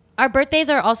 our birthdays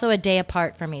are also a day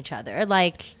apart from each other.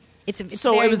 Like, it's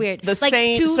So very it was weird. the Like,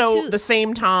 same. two- The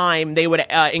same time they would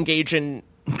engage in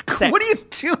sex. What are you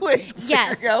doing?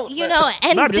 Yes, Figure out you that- know,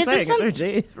 and No, I'm this just is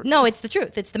saying. no, it's the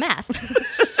truth. It's the math.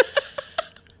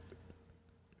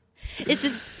 It's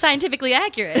just scientifically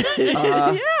accurate.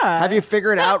 Have you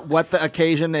figured out what the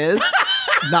occasion is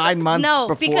 9 months No,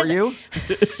 before because- you?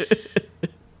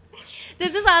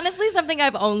 This is honestly something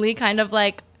I've only kind of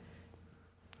like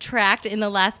tracked in the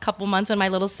last couple months when my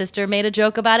little sister made a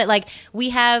joke about it. Like,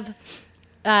 we have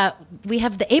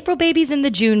the April babies and the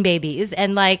June babies,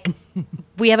 and like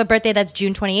we have a birthday that's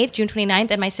June 28th, June 29th,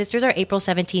 and my sisters are April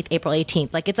 17th, April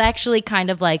 18th. Like, it's actually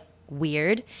kind of like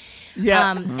weird.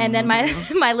 Yeah. And then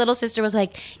my little sister was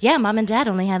like, yeah, mom and dad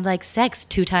only had like sex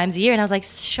 2 times a year. And I was like,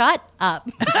 shut up.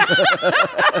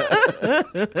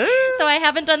 So I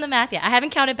haven't done the math yet. I haven't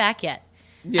counted back yet.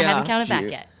 I haven't counted back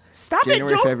yet. Stop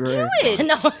January, it! Don't February. do it.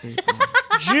 No.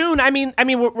 June. I mean,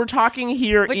 we're talking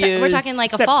here. We're talking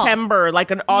like a fall. September, like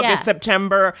an August, Yeah.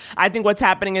 September. I think what's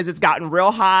happening is it's gotten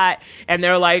real hot, and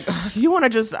they're like, "You want to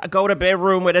just go to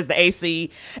bedroom with the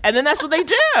AC," and then that's what they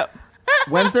do.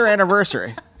 When's their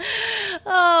anniversary?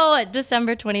 Oh,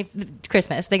 December 20th,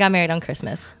 Christmas. They got married on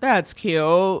Christmas. That's cute.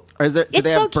 Or is there, do It's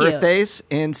they so have cute. birthdays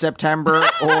in September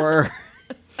or?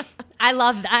 I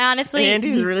honestly,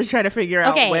 Andy's really trying to figure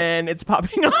out Okay. when it's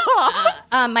popping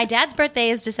off. my dad's birthday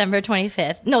is December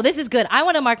 25th. No, this is good. I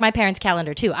want to mark my parents'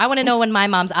 calendar too. I want to know when my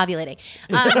mom's ovulating.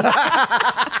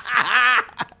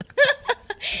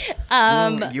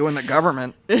 You and the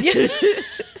government. Me,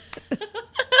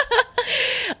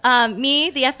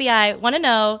 the FBI, want to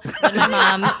know when my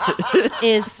mom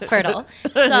is fertile.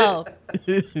 So,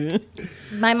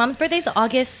 my mom's birthday is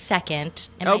August 2nd,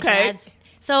 and my Okay. dad's.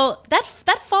 So that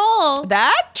fall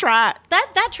That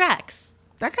that tracks.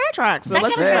 That kind of tracks. So That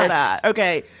let's kinda do tracks. that.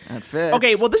 Okay. That fits.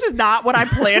 Okay, well, this is not what I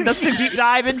planned us to deep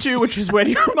dive into, which is when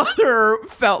your mother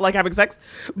felt like having sex.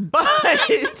 But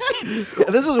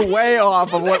This is way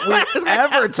off of what we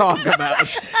ever talk about.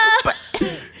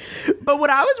 but what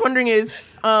I was wondering is,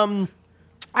 I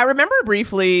remember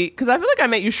briefly, because I feel like I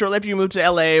met you shortly after you moved to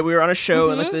LA. We were on a show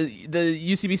in like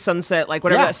the UCB Sunset, like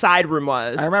whatever Yeah. that side room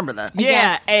was. I remember that.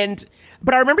 Yeah, Yes.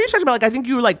 but I remember you talked about, like, I think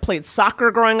you like played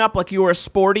soccer growing up, like you were a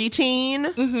sporty teen,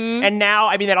 and now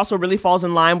I mean that also really falls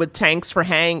in line with Tanks for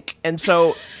Hank, and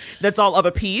so that's all of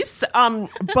a piece.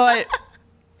 But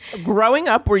growing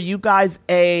up, were you guys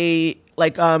a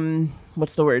like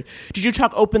what's the word? Did you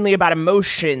talk openly about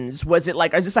emotions? Was it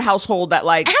like, is this a household that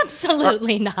like?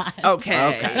 Absolutely not.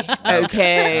 Okay.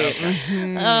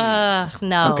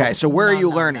 No. Okay, so where are you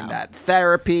learning that?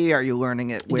 Therapy? Are you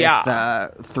learning it with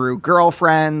through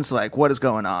girlfriends? Like, what is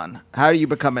going on? How do you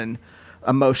become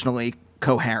emotionally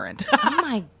coherent? Oh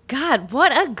my God,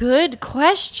 what a good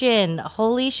question.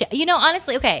 Holy shit. You know,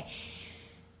 honestly, okay.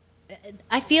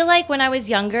 I feel like when I was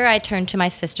younger, I turned to my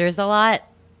sisters a lot.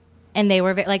 And they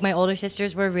were, like, my older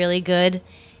sisters were really good.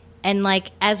 And,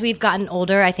 like, as we've gotten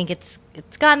older, I think it's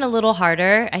gotten a little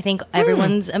harder. I think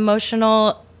everyone's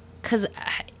emotional because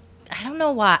I don't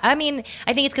know why. I mean,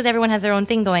 I think it's because everyone has their own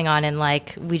thing going on. And,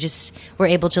 like, we're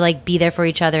able to, like, be there for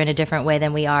each other in a different way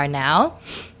than we are now.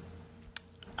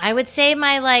 I would say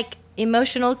my, like,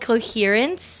 emotional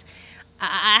coherence,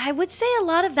 I would say a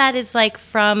lot of that is, like,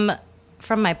 from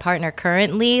my partner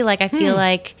currently. Like, I feel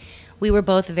like we were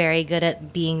both very good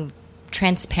at being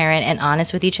transparent and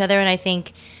honest with each other. And I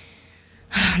think,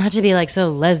 not to be like so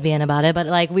lesbian about it, but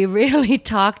like we really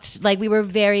talked, like we were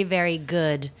very, very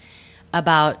good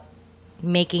about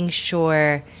making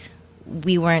sure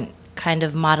we weren't kind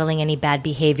of modeling any bad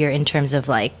behavior in terms of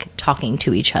like talking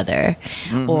to each other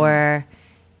or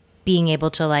being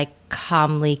able to like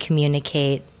calmly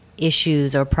communicate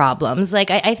issues or problems.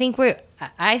 Like I think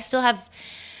I still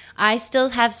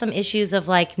have some issues of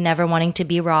like never wanting to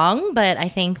be wrong, but I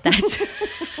think that's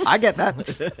I get that.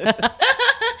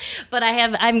 But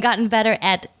I'm gotten better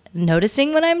at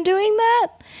noticing when I'm doing that.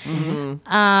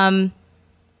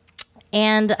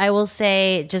 And I will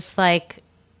say just like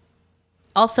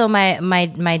also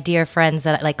my dear friends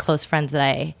that like close friends that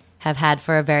I have had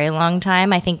for a very long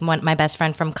time. I think my best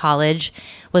friend from college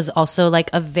was also like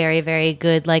a very, very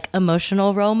good like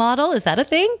emotional role model. Is that a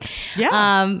thing?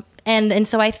 Yeah. And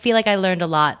so I feel like I learned a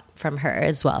lot from her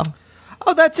as well.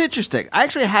 Oh, that's interesting. I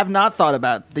actually have not thought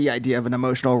about the idea of an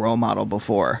emotional role model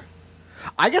before.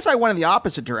 I guess I went in the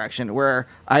opposite direction, where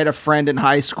I had a friend in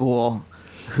high school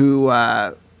who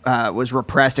was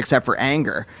repressed except for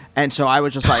anger. And so I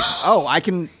was just like, oh, I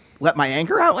can let my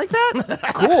anger out like that?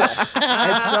 Cool.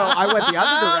 And so I went the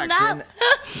other direction.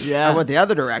 I went the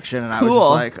other direction, and I was just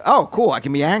like, "Oh, cool! I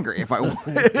can be angry if I want.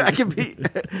 I can be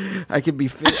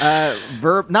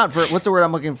not verb. What's the word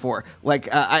I'm looking for? Like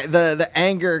the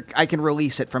anger, I can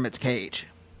release it from its cage."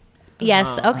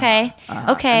 Yes. Okay.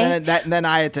 Okay. And then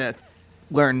I had to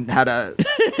learn how to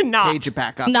cage it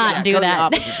back up. Not do go that.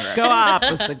 The opposite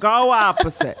direction. Go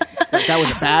opposite. That was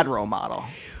a bad role model.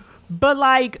 But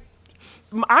like,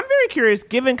 I'm very curious,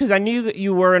 given because I knew that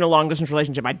you were in a long distance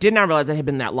relationship. I did not realize it had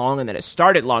been that long and that it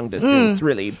started long distance,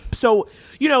 really. So,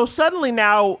 suddenly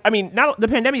now, I mean, now the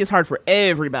pandemic is hard for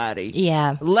everybody.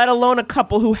 Yeah. Let alone a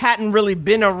couple who hadn't really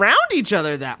been around each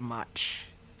other that much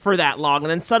for that long.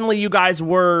 And then suddenly you guys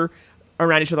were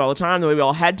around each other all the time, the way we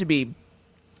all had to be.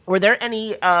 Was there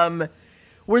anything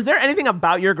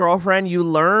about your girlfriend you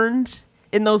learned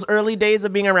in those early days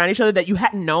of being around each other that you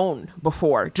hadn't known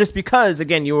before, just because,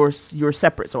 again, you were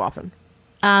separate so often?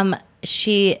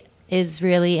 She is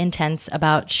really intense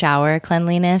about shower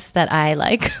cleanliness that I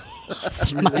like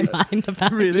lost my mind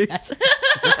about. Really? Yes.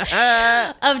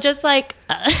 Of just like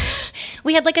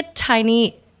we had like a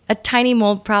tiny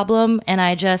mold problem, and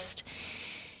I just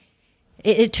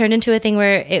it turned into a thing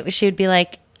where she would be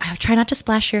like, "I try not to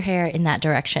splash your hair in that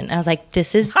direction." I was like,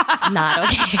 "This is not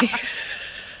okay."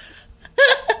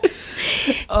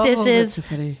 This is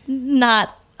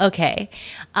not okay.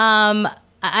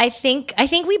 I think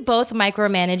we both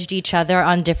micromanaged each other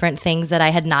on different things that I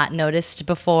had not noticed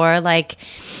before. Like,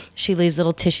 she leaves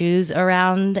little tissues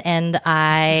around, and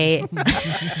I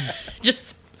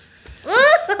just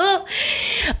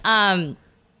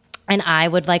and I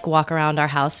would like walk around our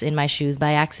house in my shoes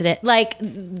by accident. Like,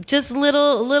 just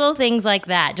little things like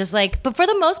that. Just like, but for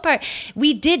the most part,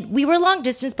 we were long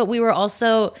distance, but we were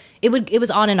also, it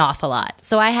was on and off a lot.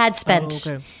 So I had spent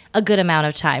a good amount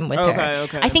of time with her.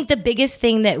 Okay. I think the biggest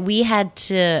thing that we had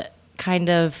to kind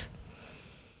of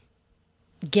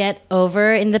get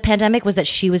over in the pandemic was that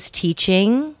she was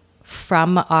teaching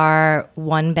from our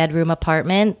 1-bedroom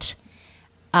apartment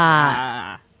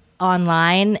online,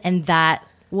 and that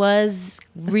was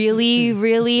really,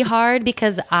 really hard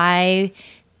because I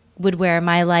would wear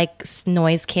my like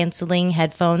noise canceling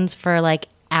headphones for like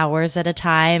hours at a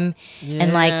time. Yeah.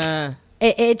 And like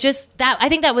it just, that I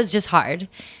think that was just hard,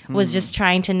 was just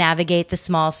trying to navigate the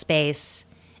small space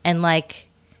and like,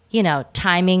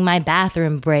 timing my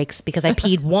bathroom breaks because I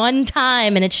peed one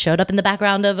time and it showed up in the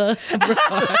background of a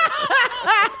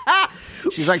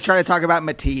She's like trying to talk about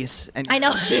Matisse, and I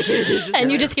know. And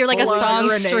you just hear like a song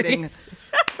urinating. stream.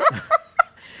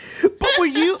 But were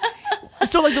you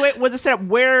So, like, the way was it set up?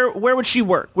 Where would she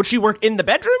work? Would she work in the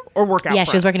bedroom or work out? Yeah,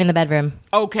 she was working in the bedroom.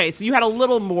 Okay, so you had a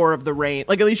little more of the range.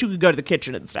 Like, at least you could go to the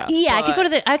kitchen and stuff. Yeah, I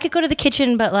could go to the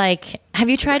kitchen, but like, have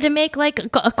you tried to make like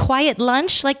a quiet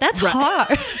lunch? Like, that's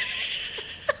hard.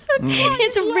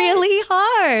 It's really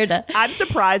hard. I'm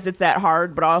surprised it's that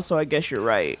hard, but also I guess you're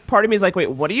right. Part of me is like,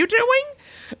 wait, what are you doing?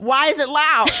 Why is it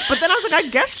loud? But then I was like, I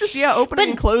guess just opening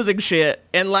and closing shit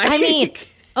and like. I mean,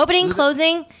 opening,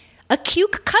 closing.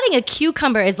 Cutting a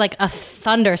cucumber is like a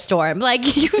thunderstorm. Like,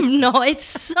 it's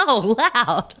so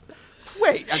loud.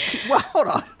 Wait, well, hold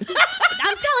on.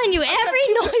 I'm telling you,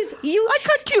 every noise I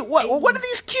cut cukes. What are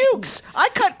these cukes? I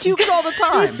cut cukes all the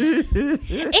time.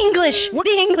 the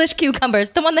English cucumbers,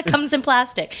 the one that comes in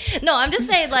plastic. No, I'm just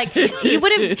saying, like, you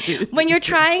would have, when you're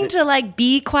trying to like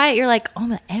be quiet, you're like,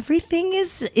 oh, everything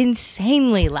is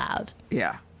insanely loud.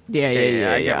 Yeah. Yeah.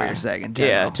 I get what you're saying. In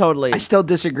general. Yeah, totally. I still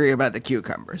disagree about the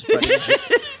cucumbers, but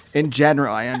in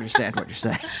general, I understand what you're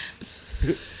saying.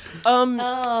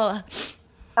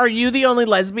 Are you the only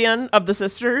lesbian of the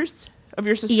sisters? Of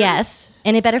your sisters? Yes,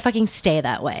 and it better fucking stay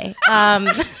that way.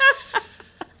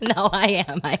 No, I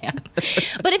am. But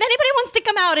if anybody wants to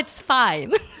come out, it's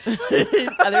fine.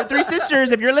 Other three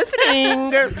sisters, if you're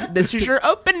listening, this is your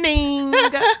opening.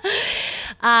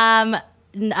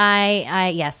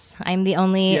 Yes, I'm the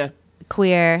only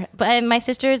queer. But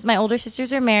my older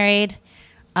sisters are married,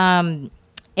 and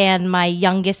my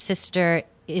youngest sister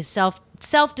is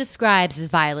self-describes as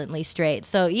violently straight.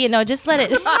 So, just let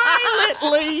it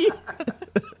Violently.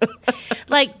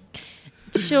 like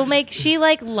she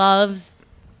like loves.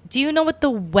 Do you know what the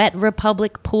Wet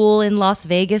Republic pool in Las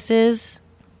Vegas is?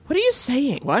 What are you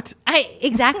saying? What?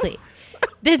 Exactly.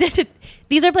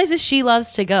 These are places she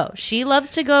loves to go. She loves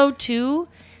to go to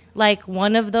like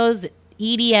one of those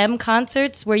EDM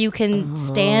concerts where you can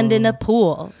stand in a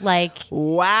pool. Like,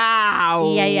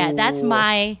 wow. Yeah. That's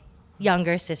my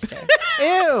younger sister.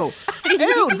 Ew,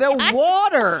 the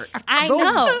water. I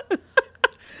know.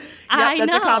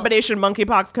 That's a combination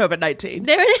monkeypox, COVID-19.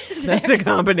 There it is. That's a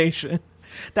combination.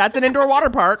 That's an indoor water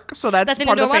park, so that's an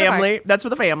part of the indoor water family. park. That's for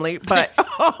the family, but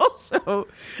also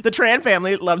the Tran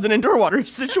family loves an indoor water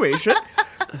situation.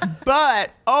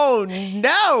 But oh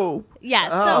no, Yeah.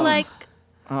 So like,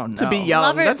 Oh no. to be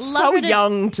young, that's so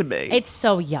young to me. it's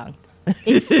so young.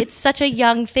 It's such a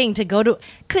young thing to go to.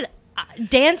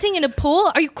 Dancing in a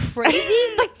pool? Are you crazy?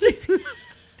 Like,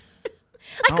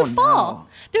 I could fall. No.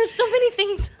 There's so many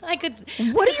things I could.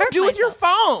 What do you do with your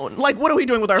phone? Like, what are we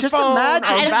doing with our Just phone? imagine.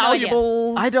 Our I have no idea.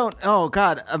 valuables? I don't. Oh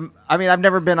God. I mean, I've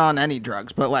never been on any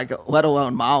drugs, but like, let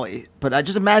alone Molly. But I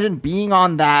just imagine being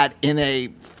on that in a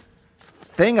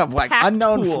thing of like Packed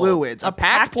unknown pool. fluids, A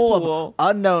packed pool. of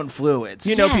unknown fluids.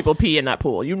 You know, Yes. people pee in that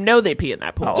pool. You know they pee in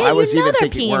that pool. Oh, Yeah, I was you know even they're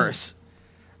thinking peeing. worse.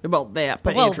 Well, that,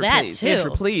 but Well, Andrew, that please. too.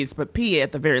 Andrew, please, but pee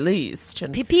at the very least.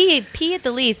 And Pee at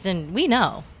the least, and we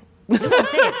know. We won't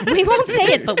say it. We won't say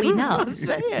it, but we know.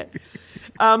 say it.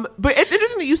 But it's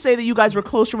interesting that you say that you guys were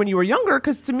closer when you were younger,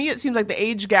 because to me it seems like the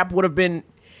age gap would have been,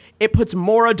 it puts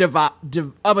more of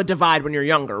a divide when you're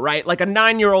younger, right? Like a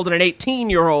 9-year-old and an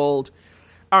 18-year-old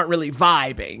aren't really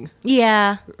vibing.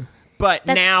 Yeah. But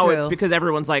That's now true. it's because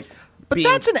everyone's like, But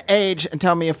that's an age, and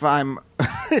tell me if I'm.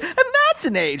 And that's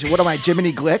an age. What am I,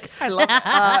 Jiminy Glick? I love it.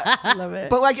 I love it.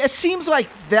 But like, it seems like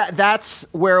that's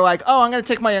where like, oh, I'm going to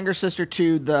take my younger sister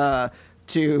to the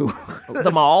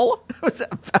mall? I was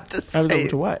about to say going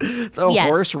to what? the Yes.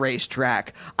 horse race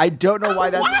track. I don't know why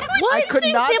that's. I could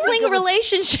not think sibling of a-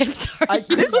 relationships are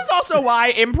This is also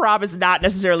why improv is not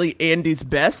necessarily Andy's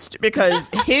best, because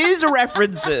his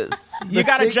references, you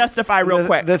got to thing- justify real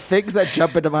quick. The things that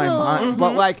jump into my mind,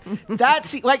 but like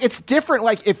that's like it's different.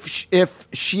 Like if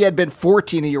she had been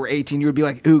 14 and you were 18, you would be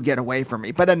like, "Ooh, get away from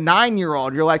me." But a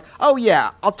 9-year-old, you're like, "Oh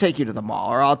yeah, I'll take you to the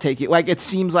mall, or I'll take you." Like it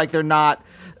seems like they're not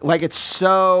like it's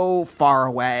so far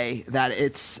away that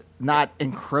it's not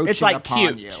encroaching It's like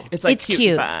upon cute. you. It's like It's cute.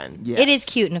 cute. And fun. Yes. It is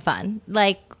cute and fun.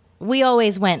 Like, we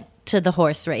always went to the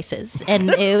horse races,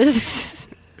 and it was.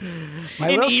 My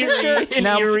In little Erie. sister, In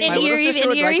now, Erie. my In little Erie- sister in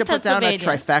would like Erie, to put down a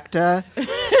Pennsylvania.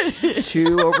 trifecta: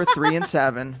 2 over 3 and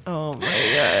 7. Oh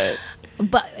my God.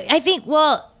 But I think,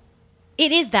 well,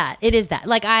 it is that. It is that.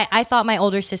 Like, I thought my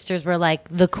older sisters were, like,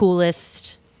 the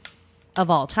coolest of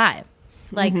all time.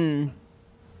 Like,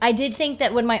 I did think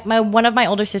that when one of my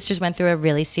older sisters went through a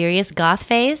really serious goth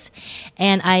phase,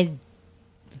 and I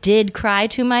did cry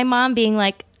to my mom being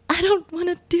like, I don't want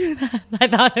to do that. I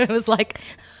thought it was, like,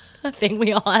 a thing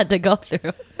we all had to go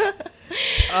through.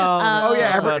 Oh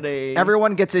yeah, funny.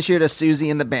 everyone gets issued a Susie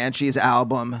and the Banshees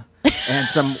album and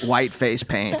some white face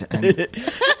paint. And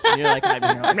You're like, I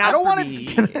don't want to.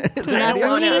 Not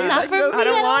for me. I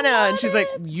don't want to. And she's like,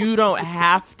 you don't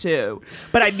have to.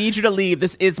 But I need you to leave.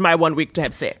 This is my 1 week to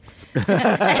have sex. She's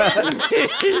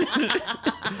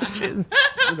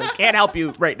like, can't help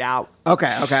you right now.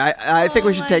 Okay. I think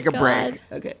we should take a God. break.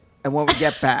 Okay. And when we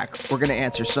get back, we're going to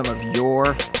answer some of your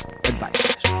advice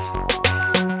questions.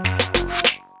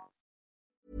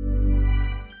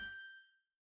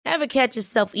 Ever catch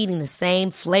yourself eating the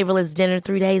same flavorless dinner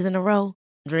 3 days in a row?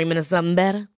 Dreaming of something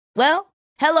better? Well,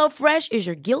 HelloFresh is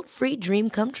your guilt-free dream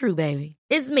come true, baby.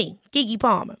 It's me, Keke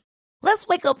Palmer. Let's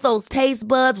wake up those taste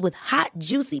buds with hot,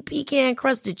 juicy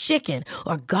pecan-crusted chicken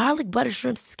or garlic butter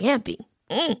shrimp scampi.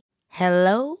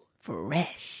 Hello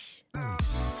Fresh.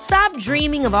 Stop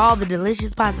dreaming of all the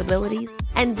delicious possibilities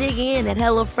and dig in at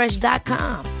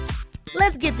HelloFresh.com.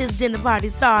 Let's get this dinner party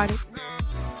started.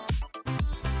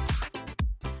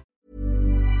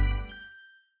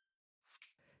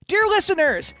 Dear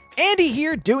listeners, Andy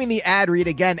here doing the ad read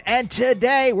again, and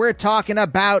today we're talking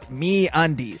about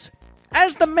MeUndies.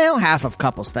 As the male half of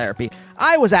Couples Therapy,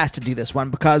 I was asked to do this one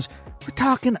because we're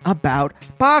talking about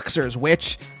boxers,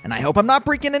 which, and I hope I'm not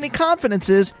breaking any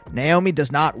confidences, Naomi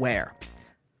does not wear.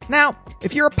 Now,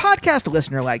 if you're a podcast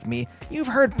listener like me, you've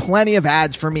heard plenty of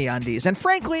ads for MeUndies, and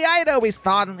frankly, I'd always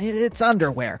thought it's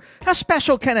underwear. How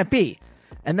special can it be?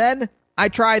 And then I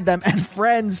tried them, and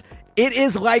friends, it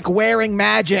is like wearing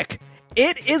magic.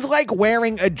 It is like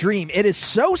wearing a dream. It is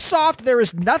so soft, there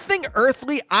is nothing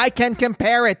earthly I can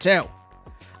compare it to.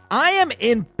 I am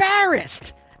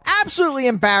embarrassed, absolutely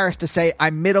embarrassed to say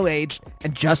I'm middle-aged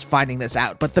and just finding this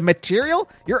out. But the material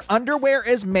your underwear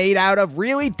is made out of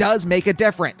really does make a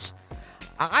difference.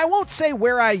 I won't say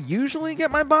where I usually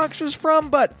get my boxers from,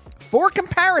 but for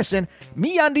comparison,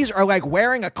 MeUndies are like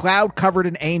wearing a cloud covered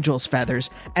in angel's feathers,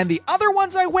 and the other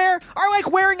ones I wear are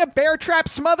like wearing a bear trap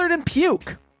smothered in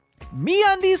puke.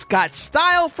 MeUndies got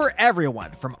style for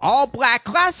everyone, from all black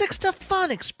classics to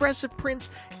fun expressive prints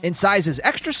in sizes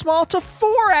extra small to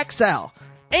 4XL.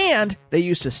 And they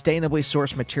use sustainably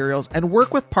sourced materials and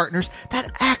work with partners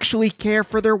that actually care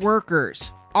for their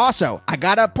workers. Also, I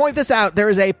gotta point this out, there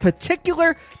is a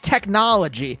particular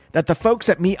technology that the folks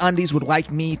at MeUndies would like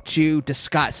me to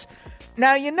discuss.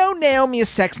 Now, you know Naomi is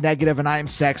sex negative and I am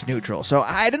sex neutral, so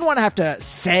I didn't want to have to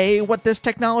say what this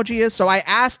technology is, so I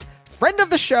asked friend of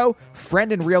the show,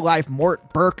 friend in real life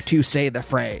Mort Burke to say the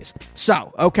phrase.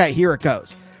 So, okay, here it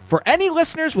goes. For any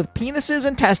listeners with penises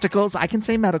and testicles, I can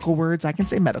say medical words,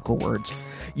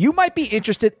 you might be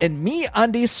interested in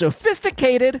MeUndies'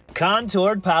 sophisticated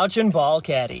contoured pouch and ball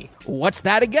caddy. What's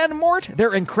that again, Mort?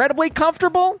 They're incredibly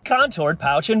comfortable? Contoured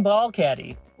pouch and ball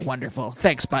caddy. Wonderful.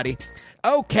 Thanks, buddy.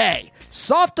 Okay,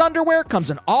 soft underwear comes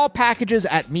in all packages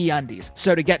at MeUndies.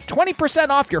 So to get 20%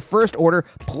 off your first order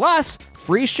plus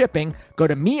free shipping, go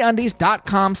to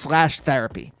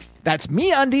MeUndies.com/therapy. That's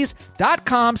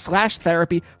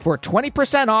MeUndies.com/therapy for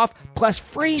 20% off plus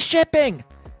free shipping.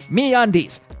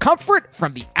 MeUndies, comfort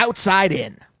from the outside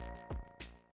in.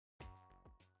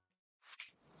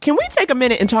 Can we take a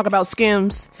minute and talk about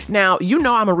Skims? Now, you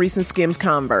know I'm a recent Skims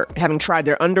convert, having tried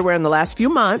their underwear in the last few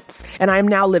months, and I am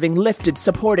now living lifted,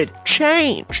 supported,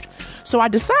 changed. So I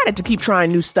decided to keep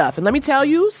trying new stuff. And let me tell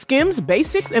you, Skims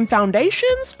basics and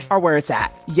foundations are where it's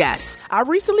at. Yes, I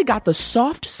recently got the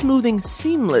Soft Smoothing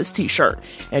Seamless t-shirt.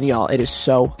 And y'all, it is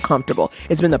so comfortable.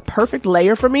 It's been the perfect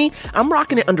layer for me. I'm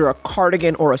rocking it under a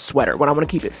cardigan or a sweater when I want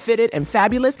to keep it fitted and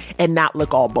fabulous and not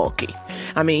look all bulky.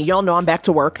 I mean, y'all know I'm back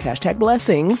to work,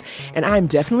 #blessings, and I'm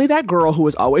definitely that girl who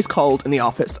is always cold in the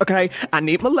office, okay? I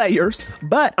need my layers,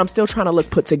 but I'm still trying to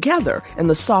look put together, and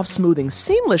the Soft Smoothing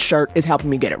Seamless shirt is helping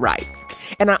me get it right.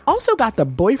 And I also got the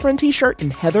boyfriend t-shirt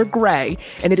in heather gray,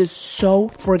 and it is so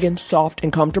friggin' soft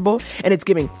and comfortable, and it's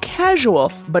giving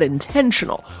casual but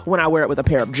intentional when I wear it with a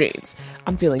pair of jeans.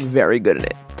 I'm feeling very good in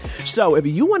it. So if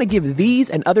you want to give these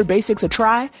and other basics a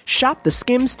try, shop the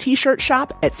Skims t-shirt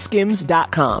shop at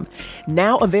skims.com.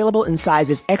 Now available in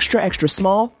sizes extra, extra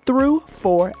small through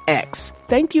 4X.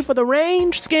 Thank you for the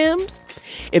range, Skims.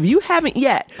 If you haven't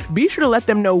yet, be sure to let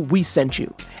them know we sent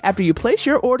you. After you place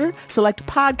your order, select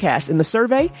podcast in the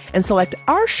survey and select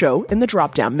our show in the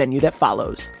drop-down menu that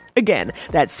follows. Again,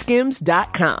 that's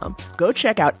skims.com. Go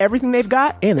check out everything they've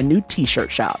got and the new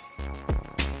t-shirt shop.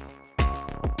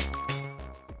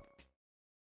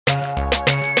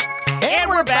 And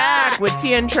we're back with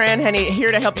Tien Tran Henny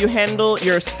here to help you handle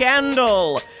your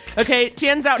scandal. Okay,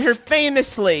 Tien's out here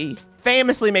famously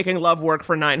making love work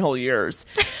for 9 whole years.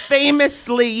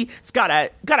 Famously, it's got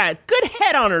a good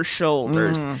head on her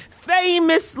shoulders.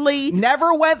 Famously,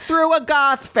 Never went through a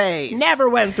goth phase. never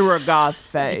went through a goth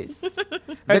phase.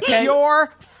 The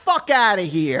cure, fuck out of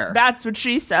here. That's what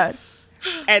she said.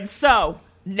 And so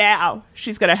now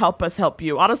she's going to help us help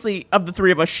you. Honestly, of the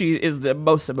three of us, she is the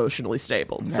most emotionally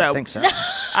stable. Yeah, so I think so.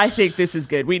 I think this is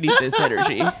good. We need this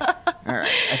energy. All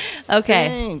right. Okay. I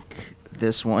think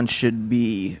this one should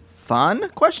be fun?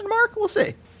 Question mark? We'll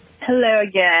see. Hello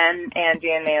again,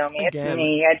 Angie and Naomi. Again. It's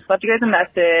me. I just left you guys a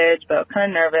message, but I was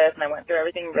kind of nervous, and I went through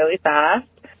everything really fast.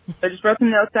 So I just wrote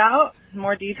some notes out,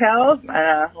 more details,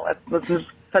 and let's just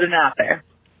put it out there.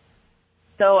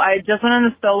 So I just went on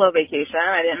a solo vacation.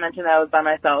 I didn't mention that I was by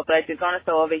myself, but I did go on a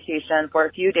solo vacation for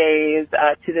a few days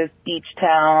to this beach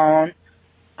town.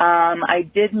 I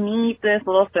did meet this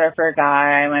little surfer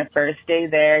guy my first day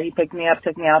there. He picked me up,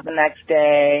 took me out the next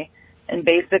day. And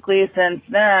basically, since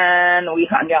then, we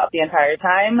hung out the entire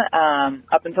time,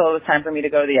 up until it was time for me to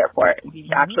go to the airport. He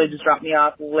actually just dropped me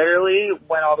off, literally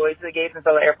went all the way to the gates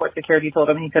until the airport security told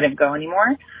him he couldn't go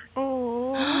anymore.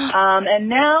 And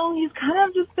now he's kind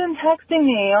of just been texting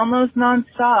me almost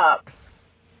nonstop.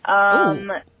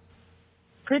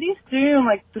 Pretty soon,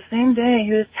 like the same day,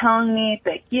 he was telling me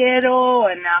te quiero,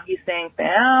 and now he's saying te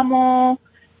amo.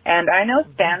 And I know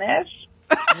Spanish.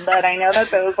 But I know that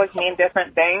those like mean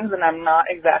different things, and I'm not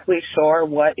exactly sure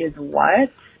what is what.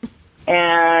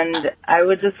 And I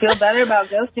would just feel better about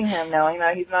ghosting him knowing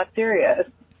that he's not serious.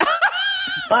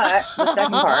 But the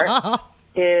second part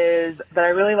is that I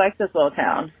really like this little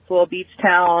town. It's a little beach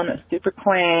town, super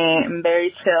quaint,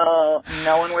 very chill.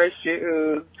 No one wears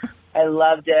shoes. I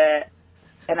loved it,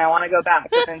 and I want to go back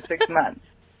within 6 months.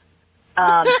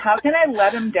 How can I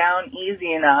let him down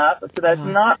easy enough so that's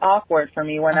not awkward for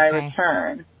me when I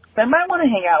return? So I might want to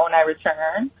hang out when I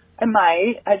return. I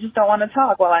might. I just don't want to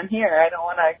talk while I'm here. I don't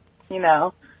want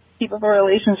to, keep up a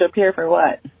relationship here for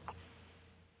what?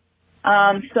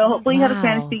 So hopefully you have a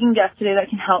Spanish-speaking guest today that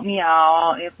can help me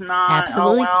out. If not,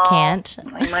 Absolutely can't.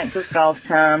 I might just ghost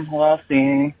him. We'll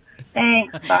see.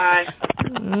 Thanks. Bye.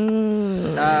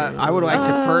 I would like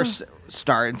to first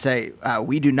start and say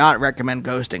we do not recommend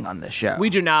ghosting on this show. We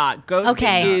do not.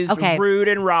 Ghosting is rude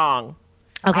and wrong.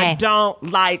 Okay. I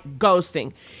don't like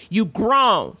ghosting. You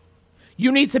grown.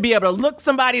 You need to be able to look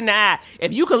somebody in the eye.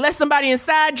 If you can let somebody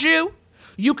inside you,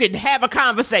 you can have a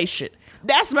conversation.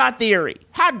 That's my theory.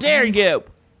 How dare you?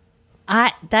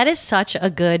 That is such a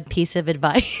good piece of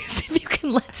advice. If you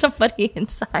can let somebody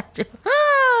inside you.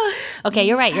 Okay,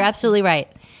 you're right. You're absolutely right.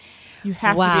 You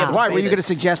have to be able to Why? say Were you this. going to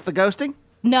suggest the ghosting?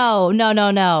 No,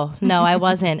 I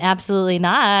wasn't. Absolutely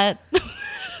not.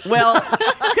 Well,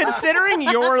 considering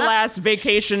your last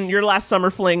vacation, your last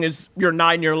summer fling is your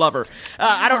 9-year lover,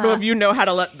 I don't know if you know how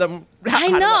to let them. I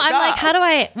know. I'm like, how do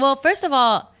I? Well, first of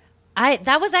all,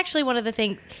 that was actually one of the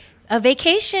things. A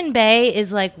vacation bay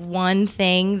is like one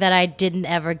thing that I didn't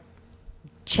ever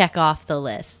check off the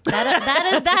list.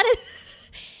 That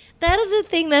is a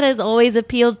thing that has always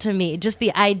appealed to me. Just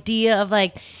the idea of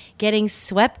like getting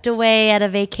swept away at a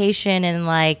vacation and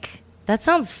like that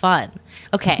sounds fun.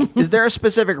 Okay. Is there a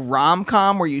specific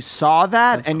rom-com where you saw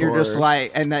that and you're just course.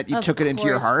 like, and that you Of took it into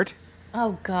your course. heart?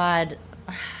 Oh God,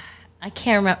 I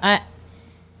can't remember.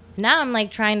 Now I'm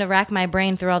like trying to rack my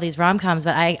brain through all these rom-coms,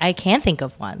 but I can't think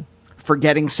of one.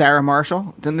 Forgetting Sarah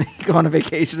Marshall? Didn't they go on a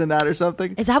vacation in that or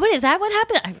something? Is that what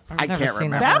happened? I can't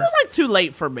remember. That was like too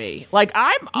late for me. Like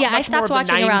I stopped more of the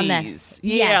watching 90s. around then.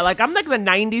 Yeah, Yes. like I'm like the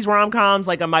 90s rom-coms,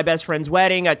 like on My Best Friend's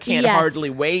Wedding, I Can't Yes. Hardly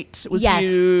Wait was Yes.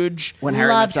 huge. When Harry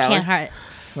Met Loved Sally? Can't Heart.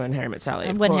 When Harry Met Sally.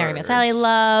 of When Harry Met course. Sally,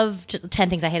 loved 10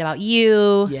 Things I Hate About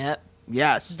You. Yep.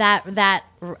 Yes. That,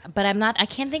 but I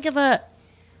can't think of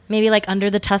maybe like Under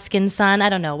the Tuscan Sun. I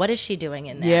don't know. What is she doing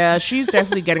in there? Yeah, she's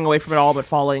definitely getting away from it all but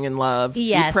falling in love.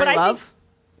 Yes. Pray But I Love?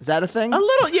 Is that a thing? A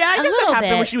little, yeah, I A guess it little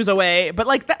happened when bit. she was away. But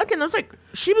like that, again, that was like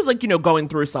she was like going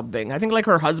through something. I think like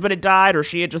her husband had died or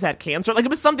she had just had cancer. Like it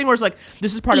was something where it's like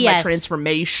this is part of my Yes.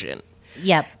 transformation.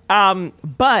 Yep.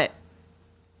 But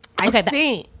I Okay,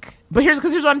 think, but here's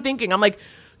what I'm thinking. I'm like,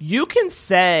 you can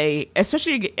say,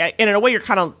 especially, and in a way, you're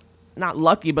kind of not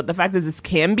lucky, but the fact is, this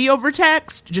can be over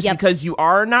text just Yep. because you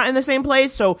are not in the same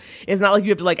place. So it's not like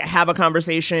you have to like have a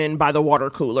conversation by the water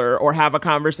cooler or have a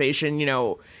conversation,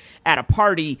 at a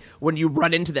party when you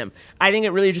run into them. I think it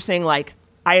really just saying like,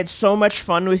 I had so much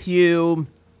fun with you.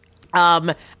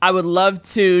 I would love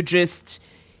to just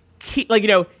keep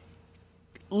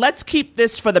let's keep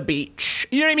this for the beach.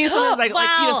 You know what I mean? Something like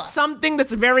Wow. something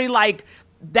that's very like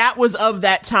that was of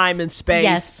that time and space.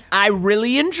 Yes. I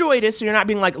really enjoyed it. So you're not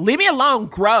being like, leave me alone,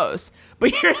 gross.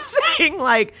 But you're saying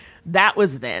like that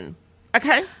was then.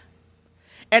 Okay?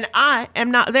 And I am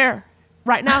not there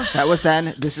right now. That was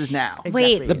then. This is now.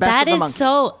 Wait, The best that of the is monkeys.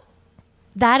 so.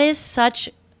 That is such.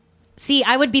 See,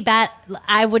 I would be bad.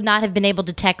 I would not have been able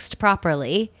to text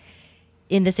properly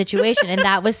in the situation. And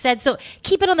that was said. So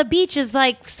keep it on the beach is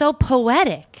like so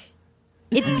poetic.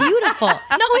 It's beautiful. No,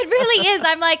 it really is.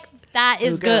 I'm like, that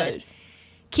is good.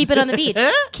 Keep it on the beach.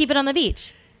 Keep it on the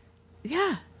beach.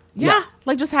 Yeah.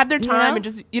 Like just have their time and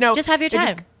just just have your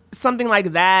time. Something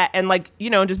like that, and like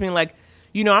just being like,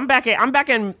 I'm back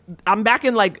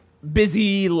in like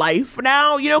busy life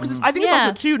now, because I think it's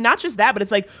also too not just that, but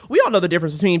it's like we all know the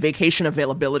difference between vacation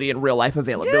availability and real life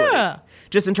availability. Yeah.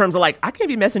 Just in terms of like, I can't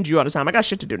be messaging you all the time. I got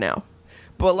shit to do now.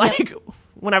 But like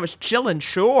when I was chilling,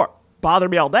 sure, bother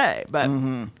me all day. But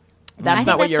that's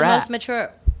not where you're at.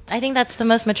 I think that's the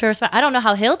most mature spot. I don't know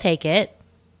how he'll take it.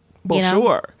 Well,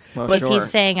 sure. But if he's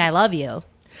saying I love you.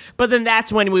 But then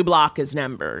that's when we block his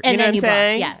number. You know what I'm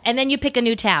saying? And then you pick a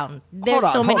new town. There's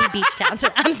so many beach towns.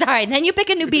 I'm sorry. Then you pick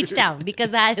a new beach town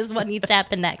because that is what needs to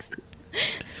happen next.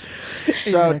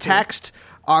 So text,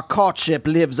 our courtship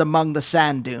lives among the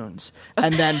sand dunes.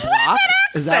 And then block.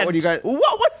 Is that what you guys...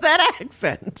 What's that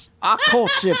accent? Our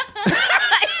courtship...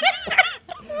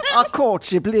 Our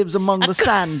courtship lives among the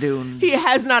sand dunes. He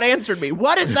has not answered me.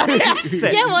 What is that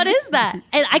accent? Yeah, what is that?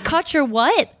 And I caught your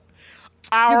what?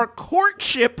 Our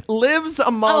courtship lives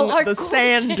among the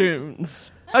sand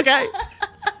dunes. Okay.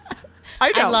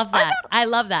 I know. I love that. I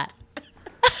love that.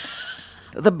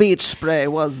 The beach spray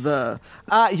was the...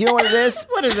 you know what it is?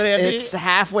 What is it, Andy? It's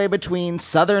halfway between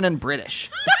Southern and British.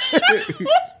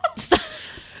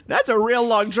 That's a real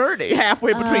long journey,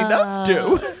 halfway between those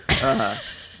two.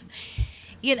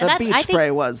 The beach spray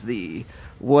was the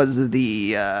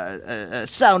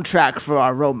soundtrack for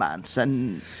our romance,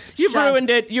 and you've ruined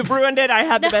it. I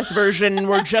had the best version.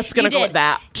 We're just gonna go with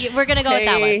that. We're gonna go with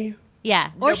that one.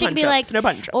 Yeah, or she could be like no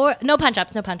punch ups. Or no punch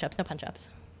ups. No punch ups. No punch ups.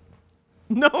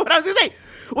 No, what I was gonna say.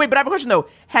 Wait, but I have a question though.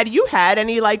 Had you had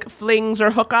any like flings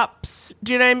or hookups?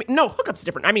 Do you know what I mean? No, hookups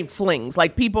different. I mean flings.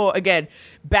 Like people again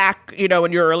back, in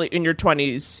your in your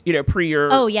 20s, pre your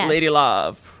lady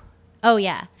love. Oh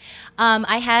yeah.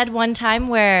 I had one time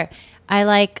where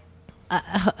I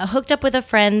hooked up with a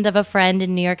friend of a friend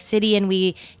in New York City, and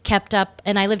we kept up.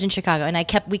 And I lived in Chicago, and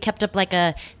we kept up like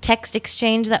a text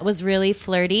exchange that was really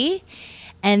flirty.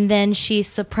 And then she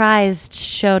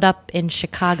showed up in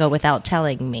Chicago without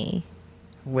telling me.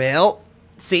 Well,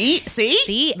 see,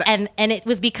 and it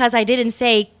was because I didn't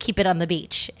say keep it on the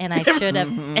beach, and I should have,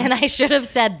 and I should have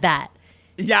said that.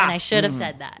 Yeah, and I should have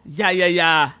said that.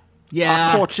 Yeah.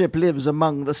 Our courtship lives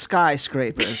among the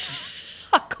skyscrapers.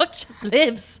 Our courtship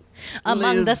lives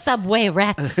among the subway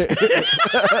rats.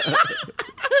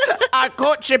 Our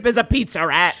courtship is a pizza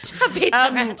rat. A pizza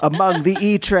rat. Among the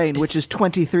E train, which is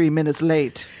 23 minutes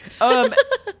late.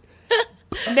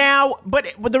 Now, but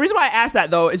the reason why I asked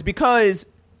that though is because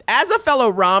as a fellow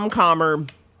rom-commer,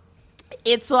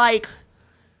 it's like,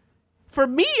 for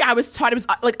me, I was taught it was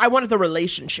like I wanted the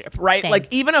relationship, right? Same. Like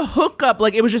even a hookup,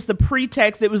 like it was just the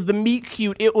pretext. It was the meet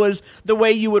cute. It was the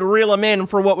way you would reel them in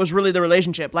for what was really the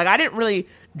relationship. Like I didn't really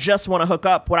just want to hook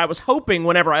up. What I was hoping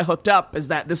whenever I hooked up is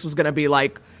that this was going to be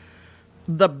like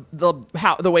the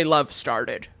way love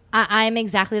started. I'm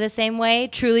exactly the same way.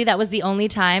 Truly, that was the only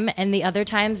time, and the other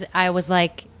times I was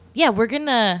like, yeah, we're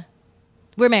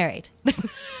married.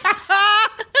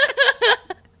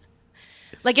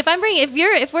 Like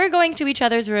if we're going to each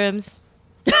other's rooms,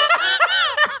 then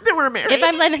we're married.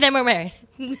 Then we're married.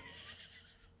 If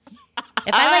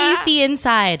I let you see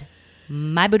inside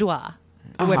my boudoir,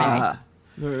 we're married.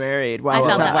 We're married. Wow.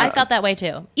 I felt that way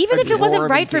too. Even if it wasn't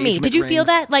right for me, did you feel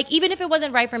that? Like even if it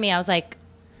wasn't right for me, I was like,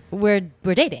 we're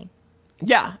dating.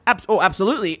 Yeah.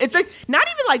 Absolutely. It's like not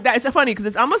even like that. It's so funny because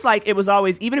it's almost like it was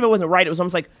always, even if it wasn't right, it was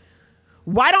almost like,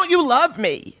 why don't you love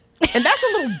me? And that's a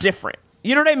little different.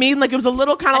 You know what I mean? Like it was a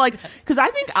little kind of like, because I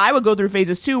think I would go through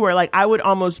phases too where like I would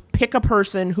almost pick a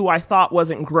person who I thought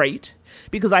wasn't great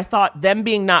because I thought them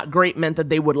being not great meant that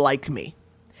they would like me.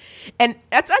 And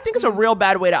I think it's a real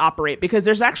bad way to operate because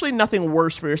there's actually nothing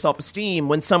worse for your self-esteem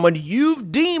when someone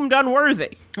you've deemed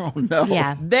unworthy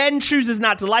then chooses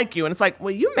not to like you. And it's like,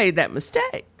 well, you made that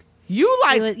mistake. You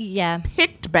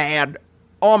picked bad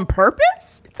on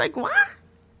purpose? It's like, what?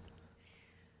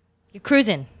 You're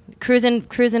cruising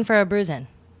for a bruising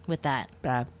with that.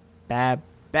 Bad.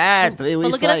 But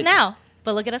look at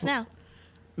us now.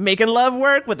 Making love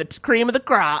work with the cream of the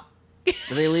crop.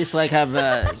 Do they at least have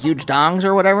huge dongs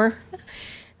or whatever?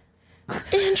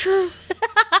 Andrew.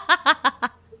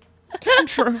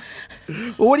 Well,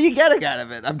 what are you getting out of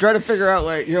it? I'm trying to figure out.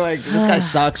 Like you're like this guy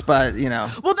sucks, but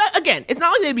Well, that again, it's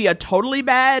not like they'd be a totally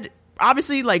bad.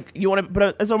 Obviously, like you want to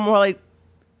put it more like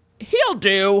he'll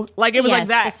do. Like it was like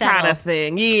that kind of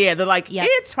thing. Yeah, they're like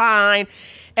it's fine.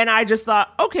 And I just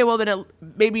thought, okay, well then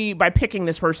maybe by picking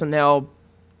this person, they'll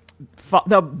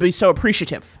be so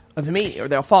appreciative of me, or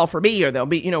they'll fall for me, or they'll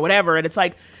be, whatever. And it's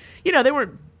like, they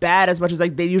weren't bad as much as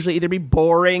like they usually either be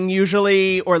boring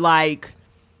or like,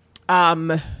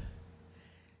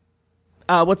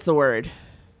 what's the word?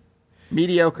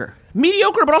 Mediocre,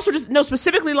 but also just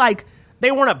specifically like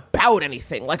they weren't about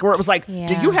anything. Like where it was like, do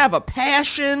you have a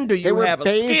passion? Do you have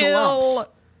a skill?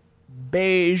 Lumps.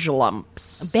 Beige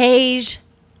lumps. Beige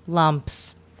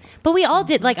lumps. But we all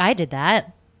did. Like I did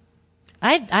that.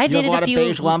 I did a few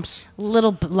beige lumps.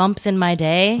 Little lumps in my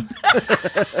day.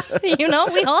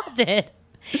 We all did.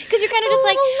 Because you're kind of just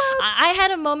like, I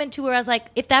had a moment too where I was like,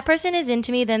 if that person is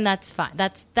into me, then that's fine.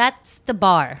 That's the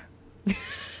bar.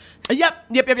 Yep.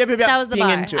 That was the Being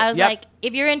bar. into I was it. Yep. like,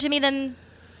 if you're into me, then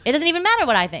it doesn't even matter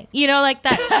what I think. Like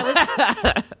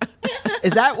that was.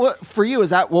 Is that what for you?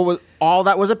 Is that what was all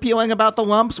that was appealing about the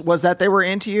lumps? Was that they were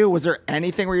into you? Was there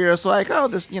anything where you're just like, oh,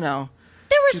 this, There were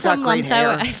some lumps.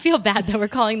 I feel bad that we're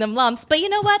calling them lumps, but you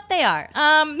know what? They are.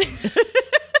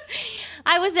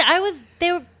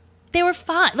 They were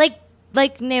fine.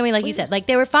 Like Naomi, like you said, like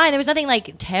they were fine. There was nothing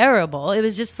like terrible. It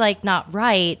was just like not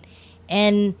right,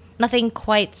 and nothing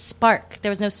quite spark.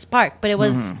 There was no spark, but it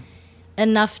was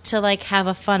enough to like have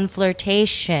a fun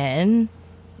flirtation.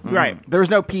 Right. There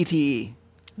was no PTE.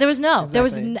 There was no. Exactly. There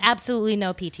was absolutely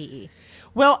no PTE.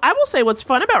 Well, I will say what's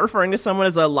fun about referring to someone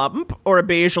as a lump or a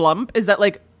beige lump is that,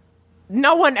 like,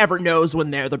 no one ever knows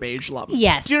when they're the beige lump.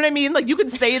 Yes. Do you know what I mean? Like, you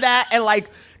can say that and, like,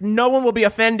 no one will be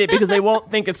offended because they won't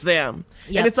think it's them.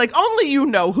 Yep. And it's like, only you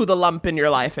know who the lump in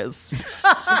your life is.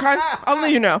 Okay?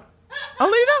 Only you know.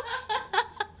 Only you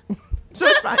know. So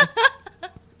it's fine.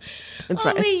 It's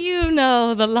fine. Only you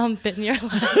know the lump in your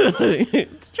life.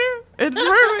 It's true. It's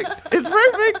perfect. It's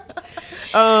perfect.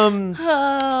 All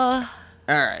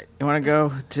right. You want to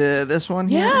go to this one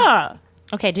here? Yeah.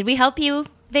 Okay, did we help you,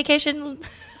 vacation?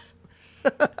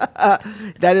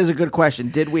 That is a good question.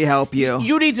 Did we help you?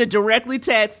 You need to directly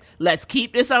text, let's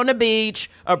keep this on the beach,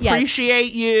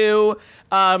 appreciate you,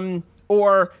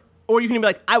 or you can be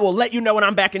like, I will let you know when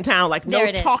I'm back in town. Like,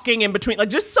 no talking in between. Like,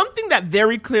 just something that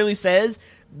very clearly says,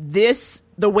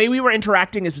 the way we were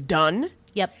interacting is done.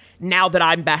 Yep. Now that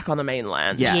I'm back on the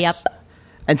mainland. Yes. Yep.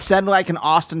 And send like an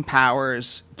Austin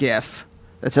Powers gif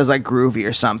that says like groovy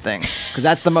or something, because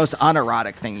that's the most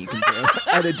unerotic thing you can do,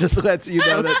 and it just lets you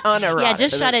know that unerotic. Yeah,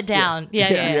 just shut it down.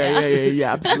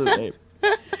 Yeah, absolutely.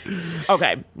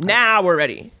 Okay, now we're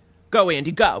ready. Go,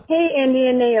 Andy, go. Hey, Andy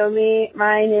and Naomi.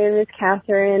 My name is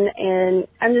Catherine, and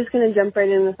I'm just going to jump right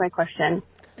in with my question.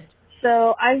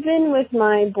 So I've been with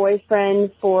my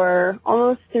boyfriend for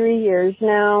almost 3 years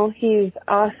now. He's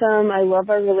awesome. I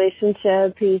love our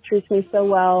relationship. He treats me so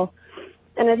well.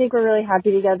 And I think we're really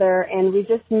happy together. And we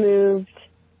just moved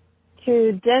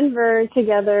to Denver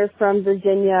together from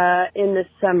Virginia in the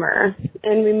summer.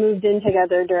 And we moved in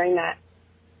together during that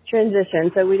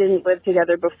transition. So we didn't live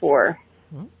together before.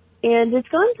 And it's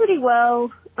gone pretty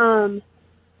well.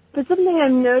 But something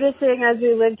I'm noticing as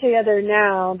we live together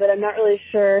now that I'm not really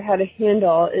sure how to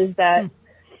handle is that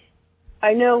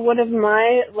I know one of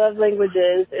my love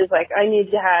languages is like I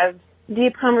need to have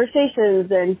deep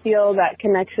conversations and feel that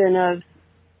connection of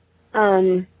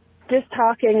just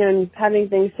talking and having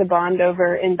things to bond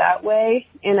over in that way.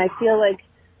 And I feel like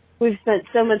we've spent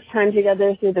so much time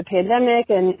together through the pandemic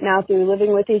and now through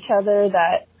living with each other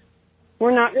that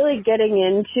we're not really getting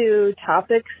into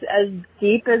topics as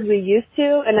deep as we used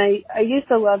to. And I used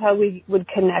to love how we would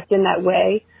connect in that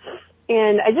way.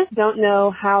 And I just don't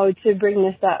know how to bring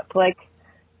this up. Like,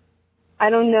 I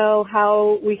don't know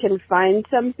how we can find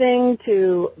something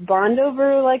to bond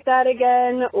over like that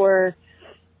again, or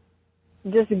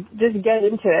just get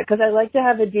into it. Because I like to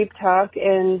have a deep talk,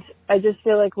 and I just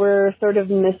feel like we're sort of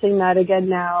missing that again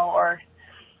now. Or,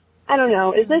 I don't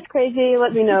know. Is this crazy?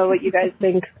 Let me know what you guys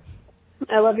think.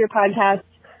 I love your podcast.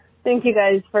 Thank you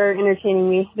guys for entertaining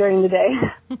me during the day.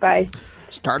 Bye.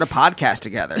 Start a podcast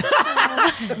together.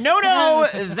 No,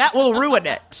 that will ruin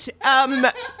it.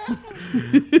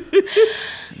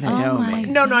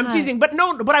 No, I'm teasing. But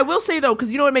I will say, though,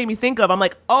 because you know what it made me think of? I'm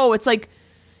like,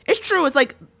 it's true. It's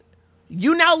like,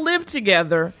 you now live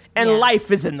together, and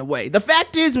life is in the way. The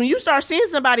fact is, when you start seeing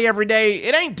somebody every day,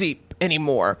 it ain't deep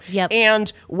anymore. Yep.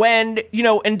 And when,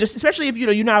 and just, especially if,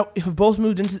 you now have both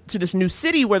moved into this new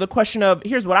city where the question of,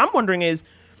 here's what I'm wondering is,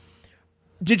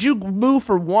 did you move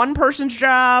for one person's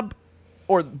job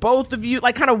or both of you?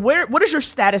 Like, kind of what is your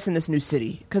status in this new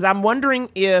city? Because I'm wondering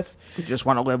if you just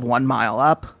want to live 1 mile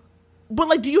up. But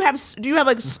like, do you have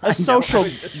like a social?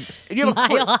 Do you have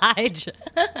mileage?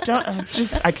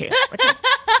 I can't.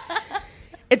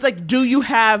 It's like, do you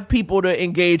have people to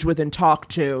engage with and talk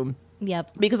to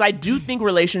Yep. Because I do think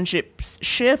relationships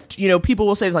shift. You know, people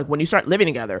will say, like, when you start living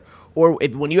together, or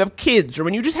when you have kids, or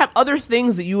when you just have other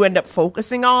things that you end up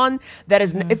focusing on, that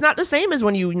is, it's not the same as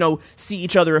when you know, see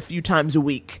each other a few times a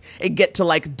week and get to,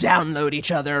 like, download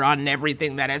each other on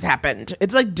everything that has happened.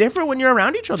 It's, like, different when you're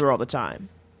around each other all the time.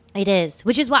 It is,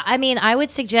 which is why, I mean, I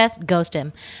would suggest ghost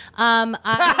him. That's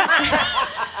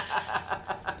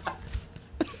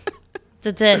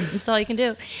it. That's all you can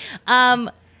do.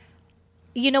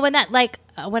 You know, when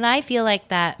I feel like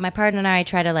that, my partner and I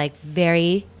try to like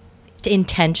to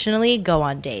intentionally go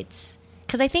on dates,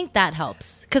 because I think that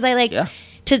helps. Because I like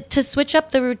to switch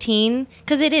up the routine,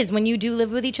 because it is, when you do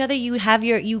live with each other,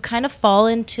 you kind of fall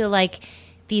into like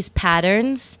these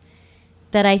patterns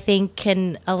that I think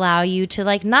can allow you to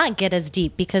like not get as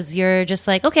deep, because you're just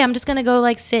like, okay, I'm just gonna go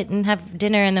like sit and have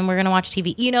dinner and then we're gonna watch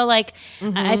TV. You know, like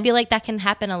I feel like that can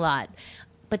happen a lot.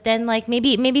 But then like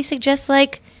maybe suggest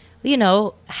like, you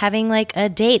know, having like a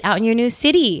date out in your new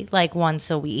city like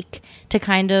once a week to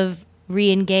kind of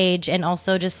re-engage, and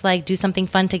also just like do something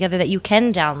fun together that you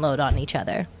can download on each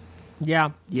other.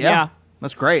 Yeah.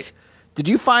 That's great. Did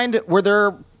you find, were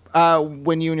there,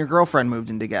 when you and your girlfriend moved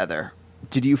in together,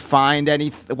 did you find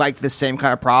any like the same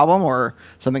kind of problem or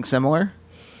something similar?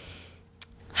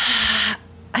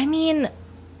 I mean,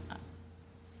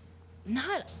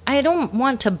 I don't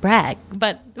want to brag,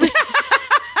 but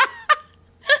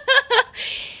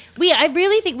I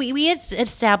really think we had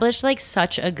established like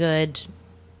such a good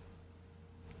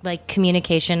like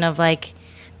communication of like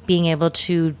being able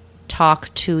to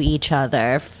talk to each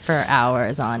other for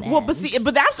hours on end. Well, but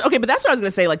that's what I was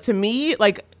gonna say. Like, to me,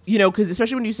 like, you know, because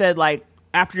especially when you said like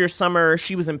after your summer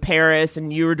she was in Paris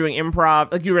and you were doing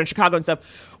improv, like you were in Chicago and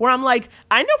stuff, where I'm like,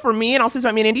 I know for me, and I'll say this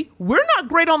about me and Andy, we're not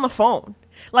great on the phone.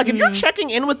 Like, if you're checking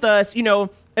in with us, you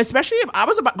know, especially if I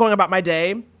was going about my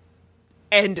day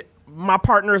and my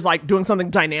partner is like doing something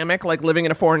dynamic, like living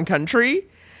in a foreign country,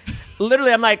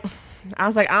 literally I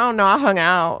was like, I don't know, I hung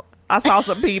out, I saw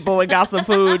some people and got some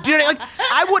food. Do you know, like,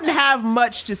 I wouldn't have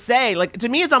much to say. Like, to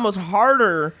me, it's almost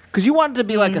harder. Because you want it to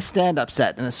be like a stand-up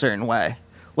set in a certain way.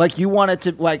 Like, you want it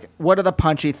to, like, what are the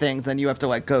punchy things? Then you have to,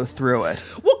 like, go through it.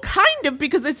 Well, kind of,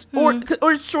 because it's, or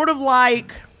it's sort of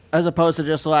like... As opposed to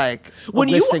just, like,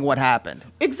 listing what happened.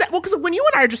 Exactly. Well, because when you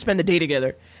and I just spend the day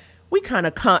together, we kind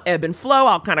of ebb and flow.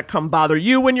 I'll kind of come bother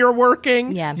you when you're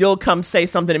working. Yeah. You'll come say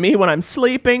something to me when I'm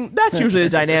sleeping. That's usually the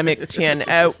dynamic. Tien,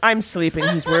 I'm sleeping,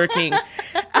 he's working.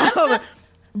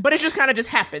 But it just kind of just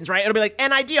happens, right? It'll be like,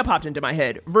 an idea popped into my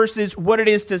head, versus what it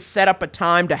is to set up a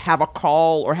time to have a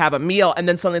call or have a meal, and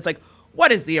then suddenly it's like,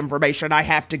 what is the information I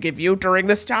have to give you during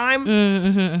this time?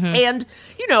 And,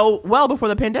 you know, well before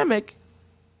the pandemic,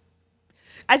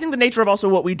 I think the nature of also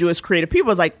what we do as creative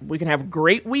people is like, we can have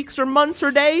great weeks or months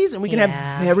or days, and we can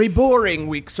have very boring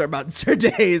weeks or months or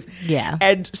days. Yeah.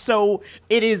 And so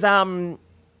it is, I don't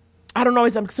know,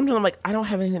 sometimes I'm like, I don't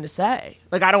have anything to say.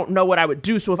 Like, I don't know what I would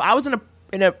do. So if I was in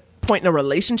a point in a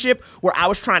relationship where I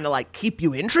was trying to like keep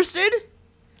you interested,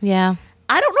 yeah,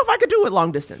 I don't know if I could do it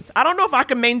long distance. I don't know if I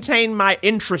can maintain my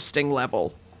interesting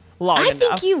level long enough.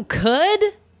 I think you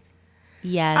could.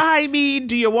 Yes. I mean,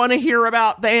 do you want to hear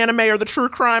about the anime or the true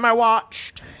crime I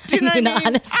watched? Do you know what I mean?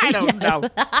 Honestly, I don't know.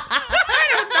 I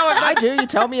don't know if I do. You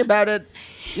tell me about it,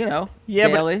 you know,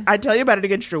 daily. But I tell you about it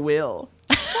against your will.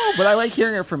 Oh, but I like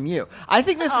hearing it from you. I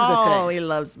think this is the thing. Oh, he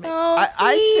loves me.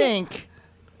 I think...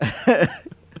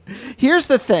 Here's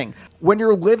the thing. When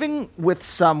you're living with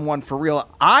someone for real,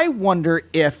 I wonder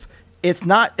if it's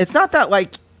not that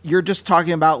like you're just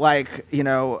talking about like, you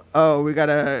know, oh, we got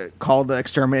to call the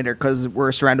exterminator because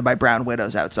we're surrounded by brown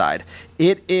widows outside.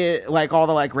 It is like all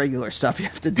the like regular stuff you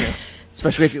have to do.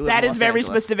 Especially if you live that in is Los very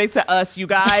Angeles. specific to us, you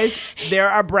guys. There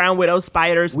are brown widow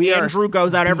spiders. Andrew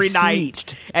goes out every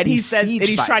night, and he says, and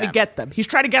he's trying to get them. He's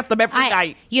trying to get them every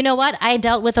night. You know what? We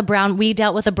dealt with a brown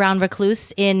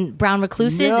recluse in brown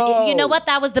recluses. No. You know what?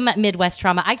 That was the Midwest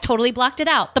trauma. I totally blocked it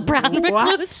out. The brown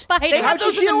recluse spider. They have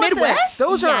those in the Midwest?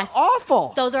 Those are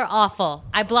awful. Those are awful.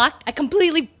 I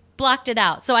completely blocked it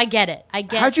out. So I get it.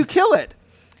 How'd you kill it?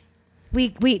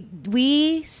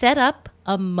 We set up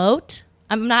a moat.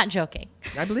 I'm not joking.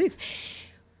 I believe.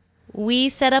 We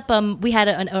set up, we had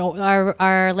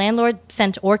our landlord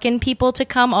sent Orkin people to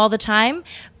come all the time,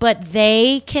 but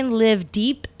they can live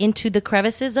deep into the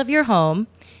crevices of your home.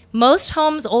 Most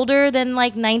homes older than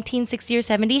like 1960 or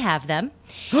 70 have them.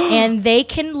 And they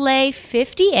can lay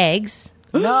 50 eggs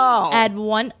at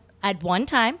one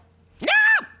time.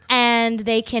 And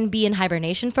they can be in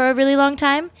hibernation for a really long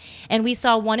time. And we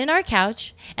saw one in our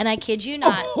couch, and I kid you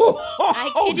not.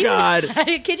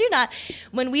 I kid you not.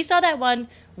 When we saw that one,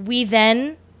 we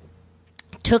then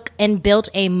took and built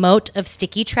a moat of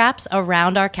sticky traps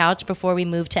around our couch before we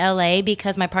moved to LA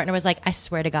because my partner was like, I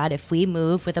swear to God, if we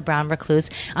move with a brown recluse,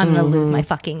 I'm going to lose my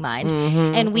fucking mind.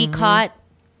 And we caught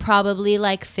probably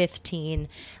like 15,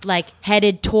 like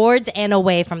headed towards and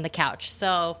away from the couch.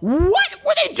 So what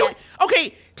were they doing?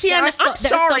 Okay, Tiana, I'm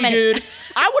sorry, dude.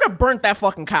 I would have burnt that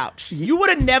fucking couch. You would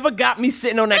have never got me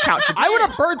sitting on that couch. I would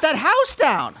have burnt that house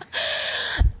down.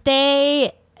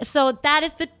 So that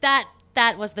is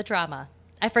that was the trauma.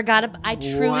 I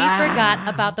truly forgot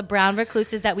about the brown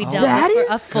recluses that we dealt with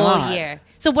for a full year.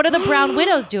 So what are the brown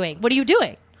widows doing? What are you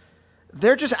doing?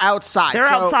 They're just outside. They're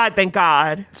outside, thank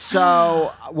God.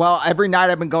 So, well, every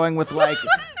night I've been going with like,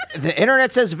 the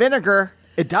internet says vinegar.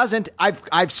 It doesn't.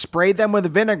 I've sprayed them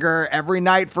with vinegar every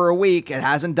night for a week. It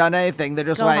hasn't done anything. They're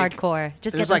just Go like hardcore.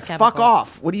 Just they're get just like, those chemicals. fuck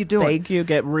off. What are you doing? Thank you.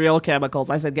 Get real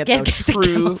chemicals. I said get the true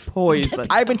chemicals. poison.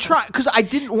 I've been trying because I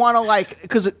didn't want to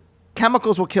because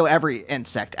chemicals will kill every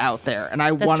insect out there, and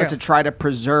I wanted to try to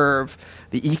preserve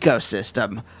the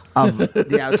ecosystem of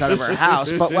the outside of our house.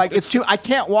 But it's too. I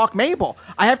can't walk Mabel.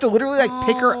 I have to literally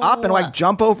pick her up and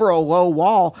jump over a low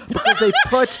wall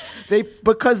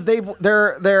because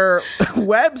their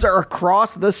webs are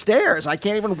across the stairs. I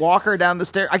can't even walk her down the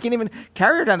stairs. I can't even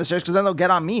carry her down the stairs because then they'll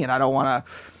get on me, and I don't want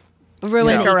to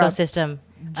ruin the ecosystem.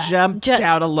 Jump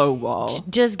down a low wall.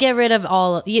 Just get rid of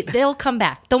all. They'll come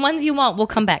back. The ones you want will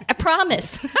come back. I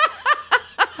promise.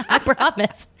 I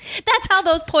promise. That's how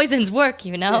those poisons work,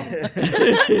 you know?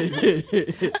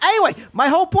 Anyway, my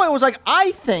whole point was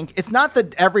I think it's not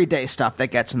the everyday stuff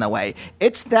that gets in the way.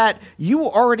 It's that you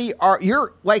already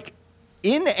you're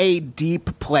in a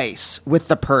deep place with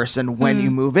the person when you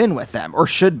move in with them, or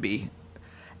should be.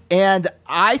 And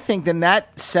I think then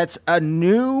that sets a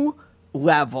new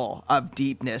level of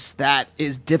deepness that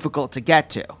is difficult to get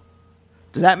to.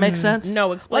 Does that make sense?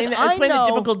 No, explain the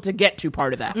difficult to get to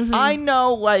part of that. I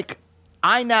know,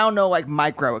 I now know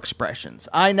micro expressions.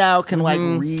 I now can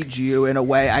read you in a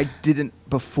way I didn't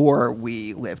before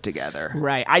we lived together.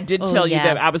 Right. I did tell you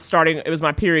that I was it was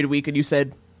my period week, and you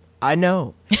said, I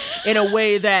know. In a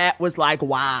way that was like,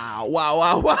 wow,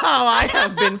 I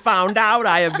have been found out.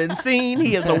 I have been seen.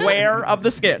 He is aware of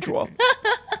the schedule.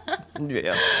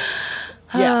 Yeah.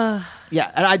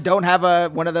 Yeah. And I don't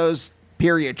have one of those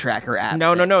period tracker apps.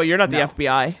 No. You're not the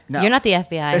FBI. No. You're not the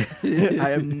FBI.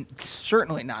 I am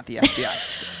certainly not the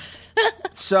FBI.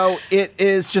 So it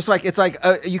is just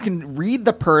you can read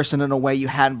the person in a way you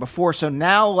hadn't before. So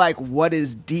now what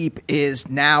is deep is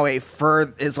now a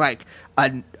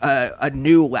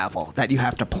new level that you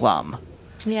have to plumb.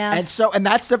 Yeah. And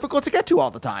that's difficult to get to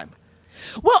all the time.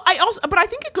 Well, but I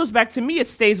think it goes back to me. It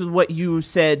stays with what you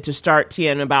said to start,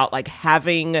 Tien, about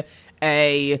having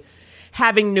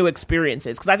new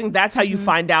experiences, because I think that's how you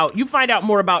find out. You find out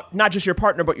more about not just your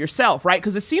partner but yourself, right?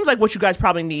 Because it seems like what you guys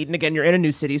probably need. And again, you're in a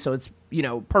new city, so it's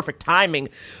perfect timing.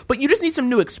 But you just need some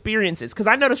new experiences. Because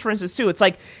I noticed, for instance, too, it's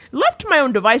left to my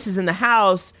own devices in the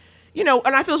house. And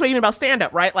I feel this way even about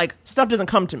stand-up, right? Stuff doesn't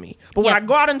come to me. But when I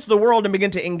go out into the world and begin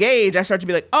to engage, I start to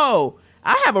be like, oh,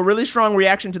 I have a really strong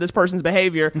reaction to this person's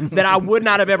behavior that I would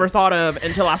not have ever thought of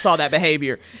until I saw that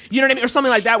behavior. You know what I mean? Or something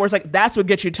like that, where it's that's what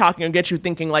gets you talking and gets you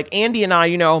thinking. Andy and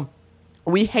I,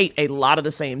 we hate a lot of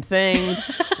the same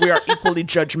things. We are equally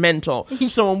judgmental.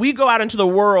 So when we go out into the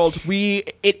world,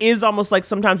 it is almost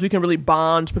sometimes we can really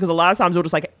bond, because a lot of times we'll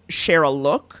just share a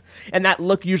look. And that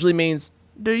look usually means,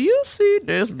 do you see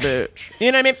this bitch?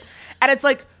 You know what I mean? And it's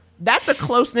that's a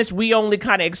closeness we only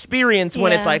kind of experience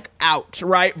when it's out,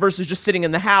 right? Versus just sitting in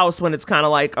the house when it's kind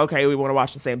of okay, we want to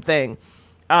watch the same thing.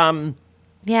 And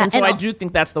so I do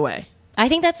think that's the way. I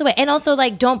think that's the way. And also,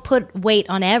 don't put weight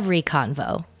on every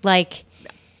convo. There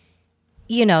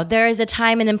is a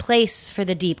time and a place for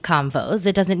the deep convos.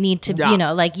 It doesn't need to,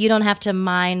 you don't have to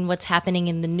mind what's happening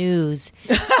in the news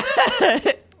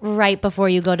right before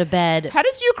you go to bed. How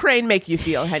does Ukraine make you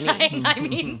feel, honey? I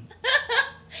mean...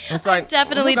 It's I've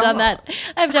definitely done that.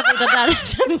 I've definitely done that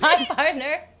to my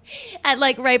partner. At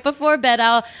right before bed,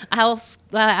 I'll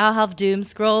have doom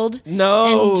scrolled.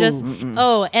 No,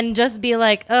 and just be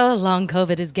like, oh, long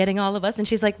COVID is getting all of us, and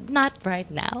she's like, not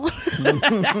right now.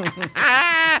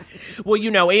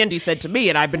 Well, Andy said to me,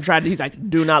 and I've been trying to. He's like,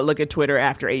 do not look at Twitter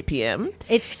after 8 p.m.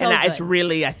 It's so good. It's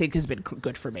really, I think, has been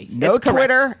good for me. No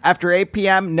Twitter after 8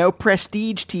 p.m. No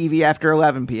Prestige TV after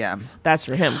 11 p.m. That's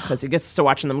for him, because he gets to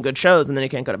watching them good shows, and then he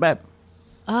can't go to bed.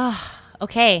 Oh,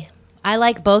 okay. I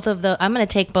like both of those. I'm going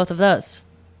to take both of those.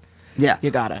 Yeah. You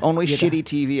got it. Only shitty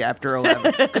TV after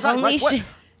 11.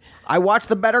 I watched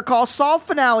the Better Call Saul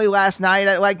finale last night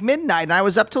at midnight, and I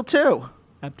was up till 2.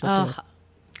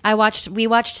 We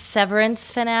watched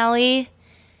Severance finale.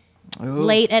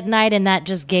 late at night, and that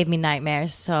just gave me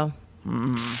nightmares. So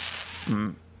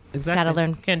Exactly. gotta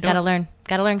learn. Can't do Gotta it. learn.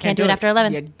 Gotta learn. Can't do it after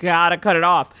 11. You gotta cut it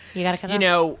off. You gotta cut it You off.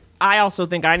 know, I also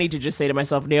think I need to just say to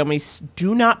myself, Naomi,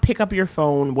 do not pick up your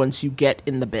phone once you get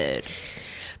in the bed.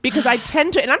 Because I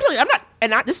tend to, and I'm telling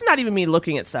you, this is not even me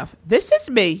looking at stuff. This is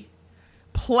me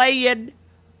playing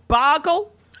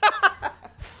Boggle,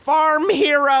 Farm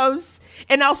Heroes.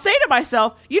 And I'll say to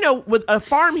myself, you know, with a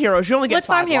Farm Heroes, you only get What's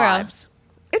Farm 5 Hero? lives.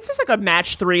 It's just like a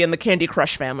match 3 in the Candy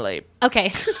Crush family.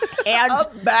 Okay. And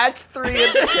Match 3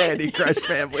 in the Candy Crush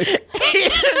family.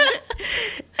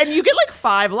 and you get like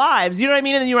 5 lives, you know what I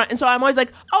mean? And then and so I'm always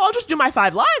like, oh, I'll just do my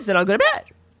 5 lives and I'll go to bed.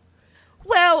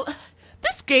 Well,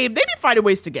 this game, they've been finding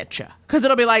ways to get you. Because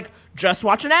it'll be like, just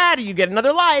watch an ad and you get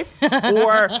another life.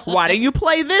 Or why don't you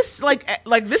play this, like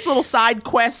this little side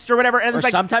quest or whatever. And Or it's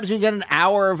like, sometimes you get an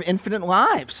hour of infinite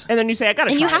lives. and then you say, I got to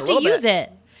try And you it have a to little use bit.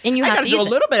 it. And you I have got to to do use a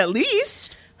it. little bit at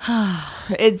least.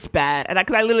 It's bad. And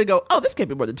because I literally go, oh, this can't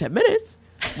be more than 10 minute.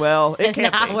 Well, it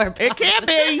can't An hour, be. It can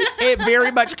be. It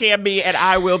very much can be, and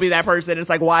I will be that person. It's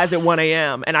like, why is it 1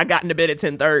 a.m. and I got into bed at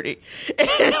 10:30?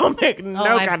 It don't make no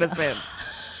kind of sense.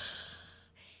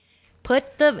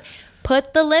 Put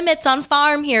the limits on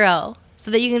Farm Hero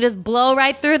so that you can just blow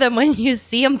right through them when you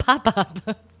see them pop up.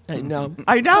 I know.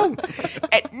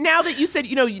 And now that you said,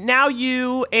 you know, now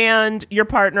you and your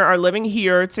partner are living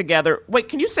here together. Wait,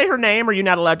 can you say her name, or are you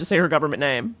not allowed to say her government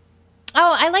name?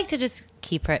 Oh, I like to just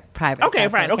keep it private. Okay,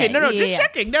 That's fine. Okay, no, Yeah, just yeah.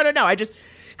 checking. No. I just,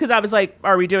 because I was like,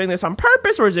 are we doing this on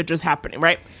purpose, or is it just happening,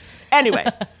 right? Anyway,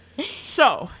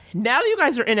 so now that you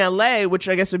guys are in LA, which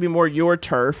I guess would be more your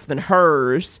turf than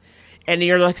hers, and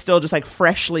you're like still just like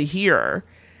freshly here,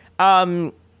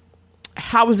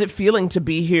 how is it feeling to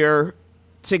be here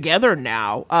together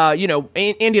now? You know,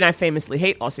 Andy and I famously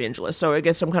hate Los Angeles, so I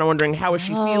guess I'm kind of wondering, how is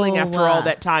she feeling after all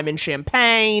that time in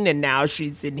Champaign, and now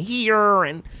she's in here,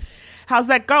 and how's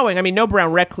that going? I mean, no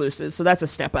brown recluses, so that's a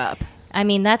step up. I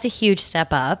mean, that's a huge step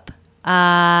up.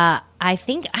 I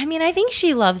think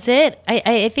she loves it.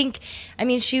 I think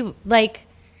she, like,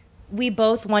 we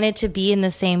both wanted to be in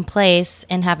the same place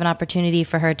and have an opportunity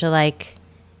for her to, like,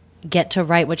 get to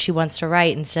write what she wants to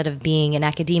write instead of being in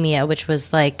academia, which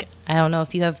was like, I don't know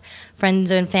if you have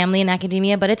friends and family in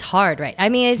academia, but it's hard, right? I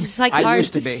mean, it's just like hard. I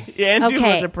used to be. Yeah, Andy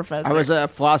Okay. was a professor. I was a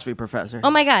philosophy professor.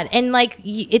 Oh my God. And like,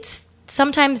 it's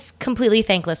sometimes completely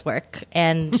thankless work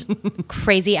and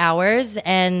crazy hours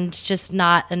and just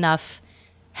not enough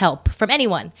help from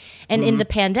anyone. And in the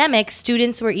pandemic,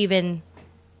 students were even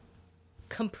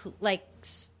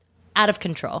out of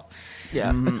control.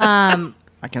 Yeah.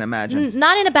 I can imagine.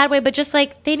 Not in a bad way, but just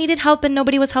like they needed help and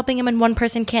nobody was helping them, and one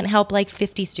person can't help like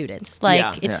 50 students. Like,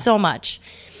 Yeah. it's so much.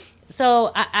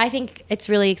 So I think it's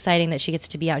really exciting that she gets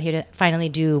to be out here to finally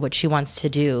do what she wants to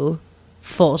do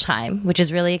full time, which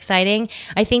is really exciting.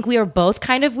 I think we are both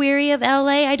kind of weary of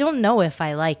LA. I don't know if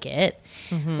I like it.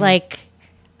 Like,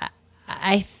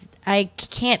 I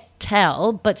can't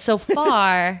tell, but so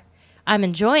far I'm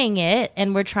enjoying it,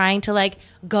 and we're trying to like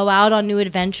go out on new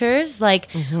adventures. Like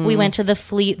we went to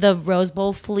the Rose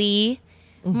Bowl flea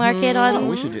market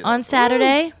we should do that. on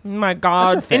Saturday. Oh my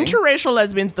God. That's a thing. Interracial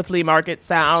lesbians at the flea market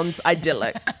sounds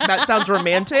idyllic. That sounds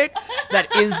romantic.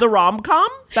 That is the rom-com.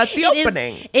 That's the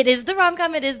opening. It is the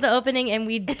rom-com. It is the opening, and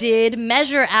we did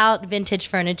measure out vintage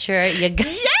furniture.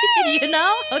 You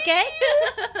know, okay?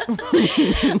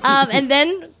 And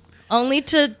then only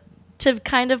to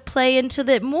kind of play into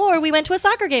the more, we went to a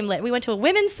soccer game later. We went to a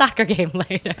women's soccer game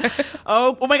later.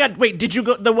 Oh my God. Wait, did you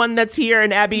go, the one that's here,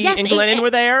 and Abby and Glennon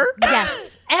were there?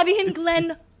 Yes. Abby and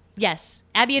Glenn. Yes.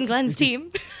 Abby and Glenn's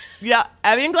team. Yeah,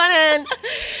 Abby and Glennon.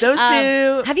 Those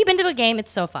two. Have you been to a game?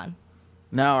 It's so fun.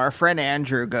 No, our friend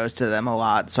Andrew goes to them a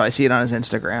lot, so I see it on his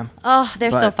Instagram. Oh,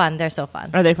 they're so But- fun. They're so fun.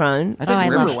 Are they fun? I think I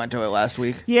River love- went to it last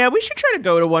week. Yeah, we should try to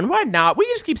go to one. Why not? We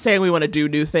just keep saying we want to do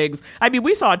new things. I mean,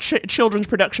 we saw a children's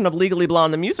production of Legally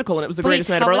Blonde, the musical, and it was the greatest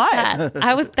night of our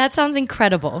life. That sounds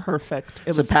incredible. Perfect. It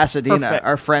It's was in Pasadena. perfect.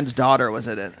 Our friend's daughter was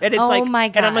in it. And it's Oh like, my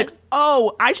and I'm God. like,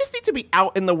 oh, I just need to be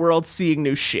out in the world seeing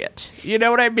new shit. You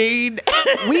know what I mean?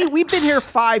 We've been here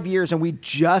 5 years, and we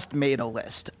just made a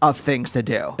list of things to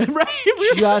do. Right?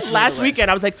 Just made Last a list.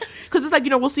 weekend, I was like, because it's like, you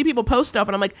know, we'll see people post stuff,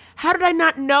 and I'm like, how did I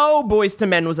not know Boys to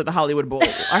Men was at the Hollywood Bowl?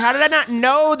 Or how did I not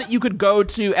know that you could go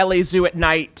to LA Zoo at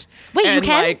night? Wait, you and,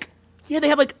 can? Like, yeah, they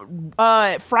have like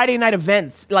Friday night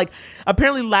events. Like,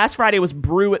 apparently last Friday was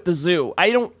Brew at the Zoo. I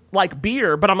don't like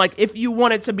beer, but I'm like, if you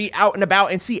wanted to be out and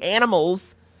about and see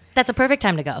animals, That's a perfect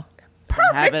time to go.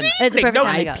 perfect. Have an It's a evening. perfect No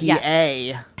time to go. Yeah.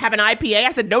 IPA. Have an IPA.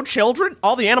 I said no children,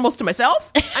 all the animals to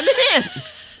myself. I'm in.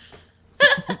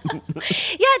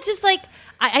 Yeah, it's just like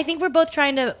I think we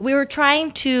were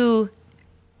trying to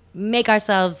make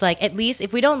ourselves like, at least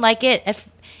if we don't like it, if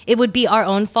it would be our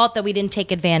own fault that we didn't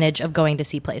take advantage of going to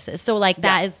see places. So like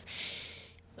that is,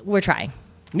 we're trying.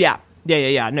 Yeah.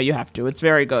 No, you have to. It's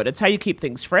very good. It's how you keep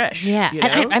things fresh. Yeah. You know?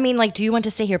 And I mean, like, do you want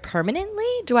to stay here permanently?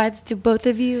 Do both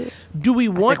of you? Do we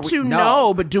want to?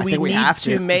 No, but do we need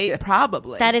to?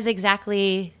 Probably. That is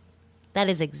exactly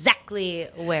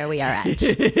where we are at.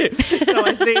 So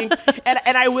I think,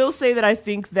 and I will say that I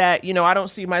think that, you know, I don't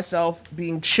see myself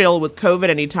being chill with COVID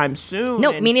anytime soon.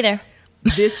 Nope, me neither.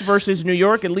 This versus New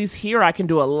York, at least here I can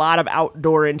do a lot of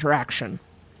outdoor interaction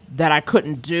that I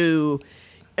couldn't do.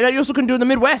 And that you also couldn't do in the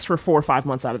Midwest for 4 or 5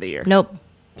 months out of the year. Nope.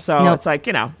 So it's like,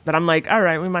 you know, that I'm like, all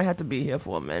right, we might have to be here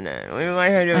for a minute. We might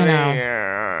have to be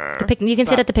here. You can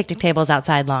sit at the picnic tables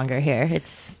outside longer here.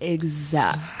 It's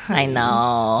exactly. I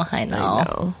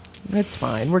know. It's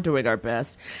fine. We're doing our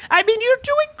best. I mean, you're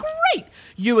doing great.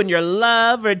 You and your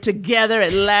love are together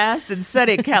at last in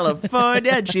sunny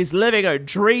California, and she's living her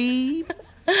dream.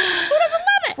 Who doesn't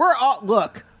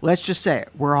love it? Let's just say it.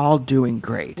 We're all doing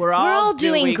great. We're all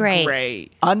doing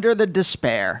great. Under the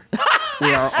despair,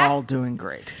 we are all doing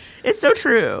great. It's so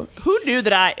true. Who knew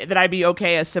that I'd be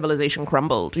okay as civilization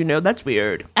crumbled? You know, that's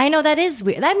weird. I know, that is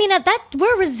weird. I mean, that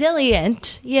we're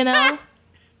resilient, you know?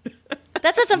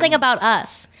 That says something about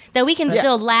us, that we can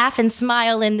still laugh and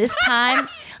smile in this time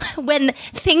when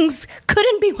things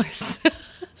couldn't be worse.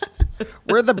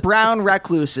 We're the brown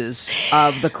recluses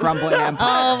of the crumbling empire.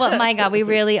 Oh my God, we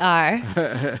really are.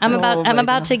 I'm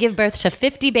about to give birth to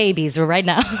 50 babies right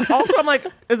now. Also, I'm like,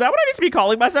 is that what I need to be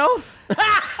calling myself?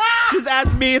 Just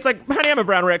ask me. It's like, honey, I'm a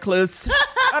brown recluse.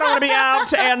 I don't want to be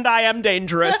out, and I am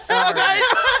dangerous.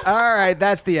 All right,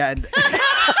 that's the end.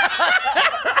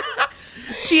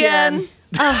 Tien.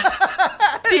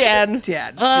 Tien.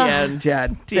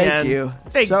 Thank you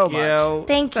so much.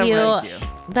 Thank you.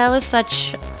 That was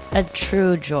such a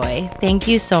true joy. Thank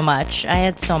you so much. I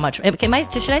had so much.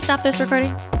 Should I stop this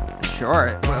recording?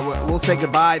 Sure. We'll say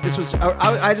goodbye. This was.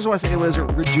 I just want to say it was a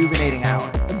rejuvenating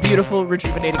hour. A beautiful,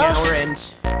 rejuvenating hour,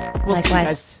 and we'll see you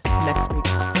guys next week.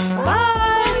 Bye.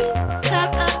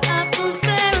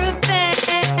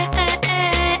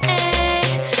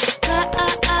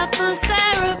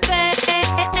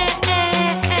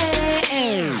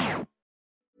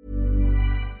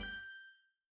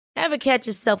 Ever catch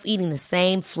yourself eating the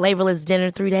same flavorless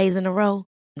dinner 3 days in a row?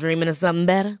 Dreaming of something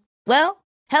better? Well,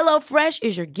 HelloFresh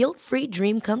is your guilt-free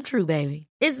dream come true, baby.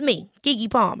 It's me, Keke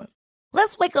Palmer.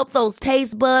 Let's wake up those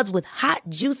taste buds with hot,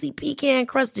 juicy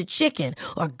pecan-crusted chicken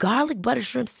or garlic butter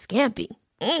shrimp scampi.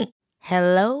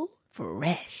 Hello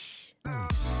Fresh.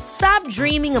 Stop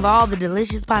dreaming of all the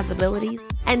delicious possibilities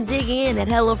and dig in at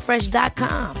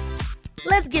HelloFresh.com.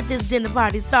 Let's get this dinner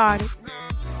party started.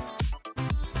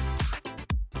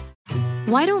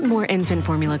 Why don't more infant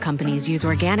formula companies use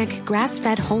organic,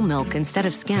 grass-fed whole milk instead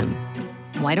of skim?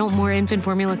 Why don't more infant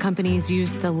formula companies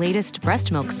use the latest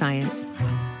breast milk science?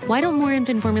 Why don't more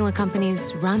infant formula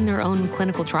companies run their own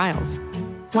clinical trials?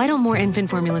 Why don't more infant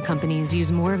formula companies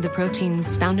use more of the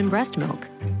proteins found in breast milk?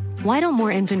 Why don't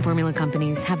more infant formula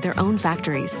companies have their own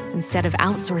factories instead of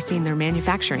outsourcing their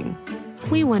manufacturing?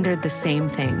 We wondered the same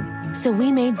thing. So we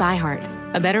made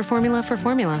ByHeart, a better formula for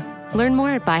formula. Learn more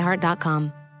at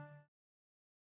byheart.com.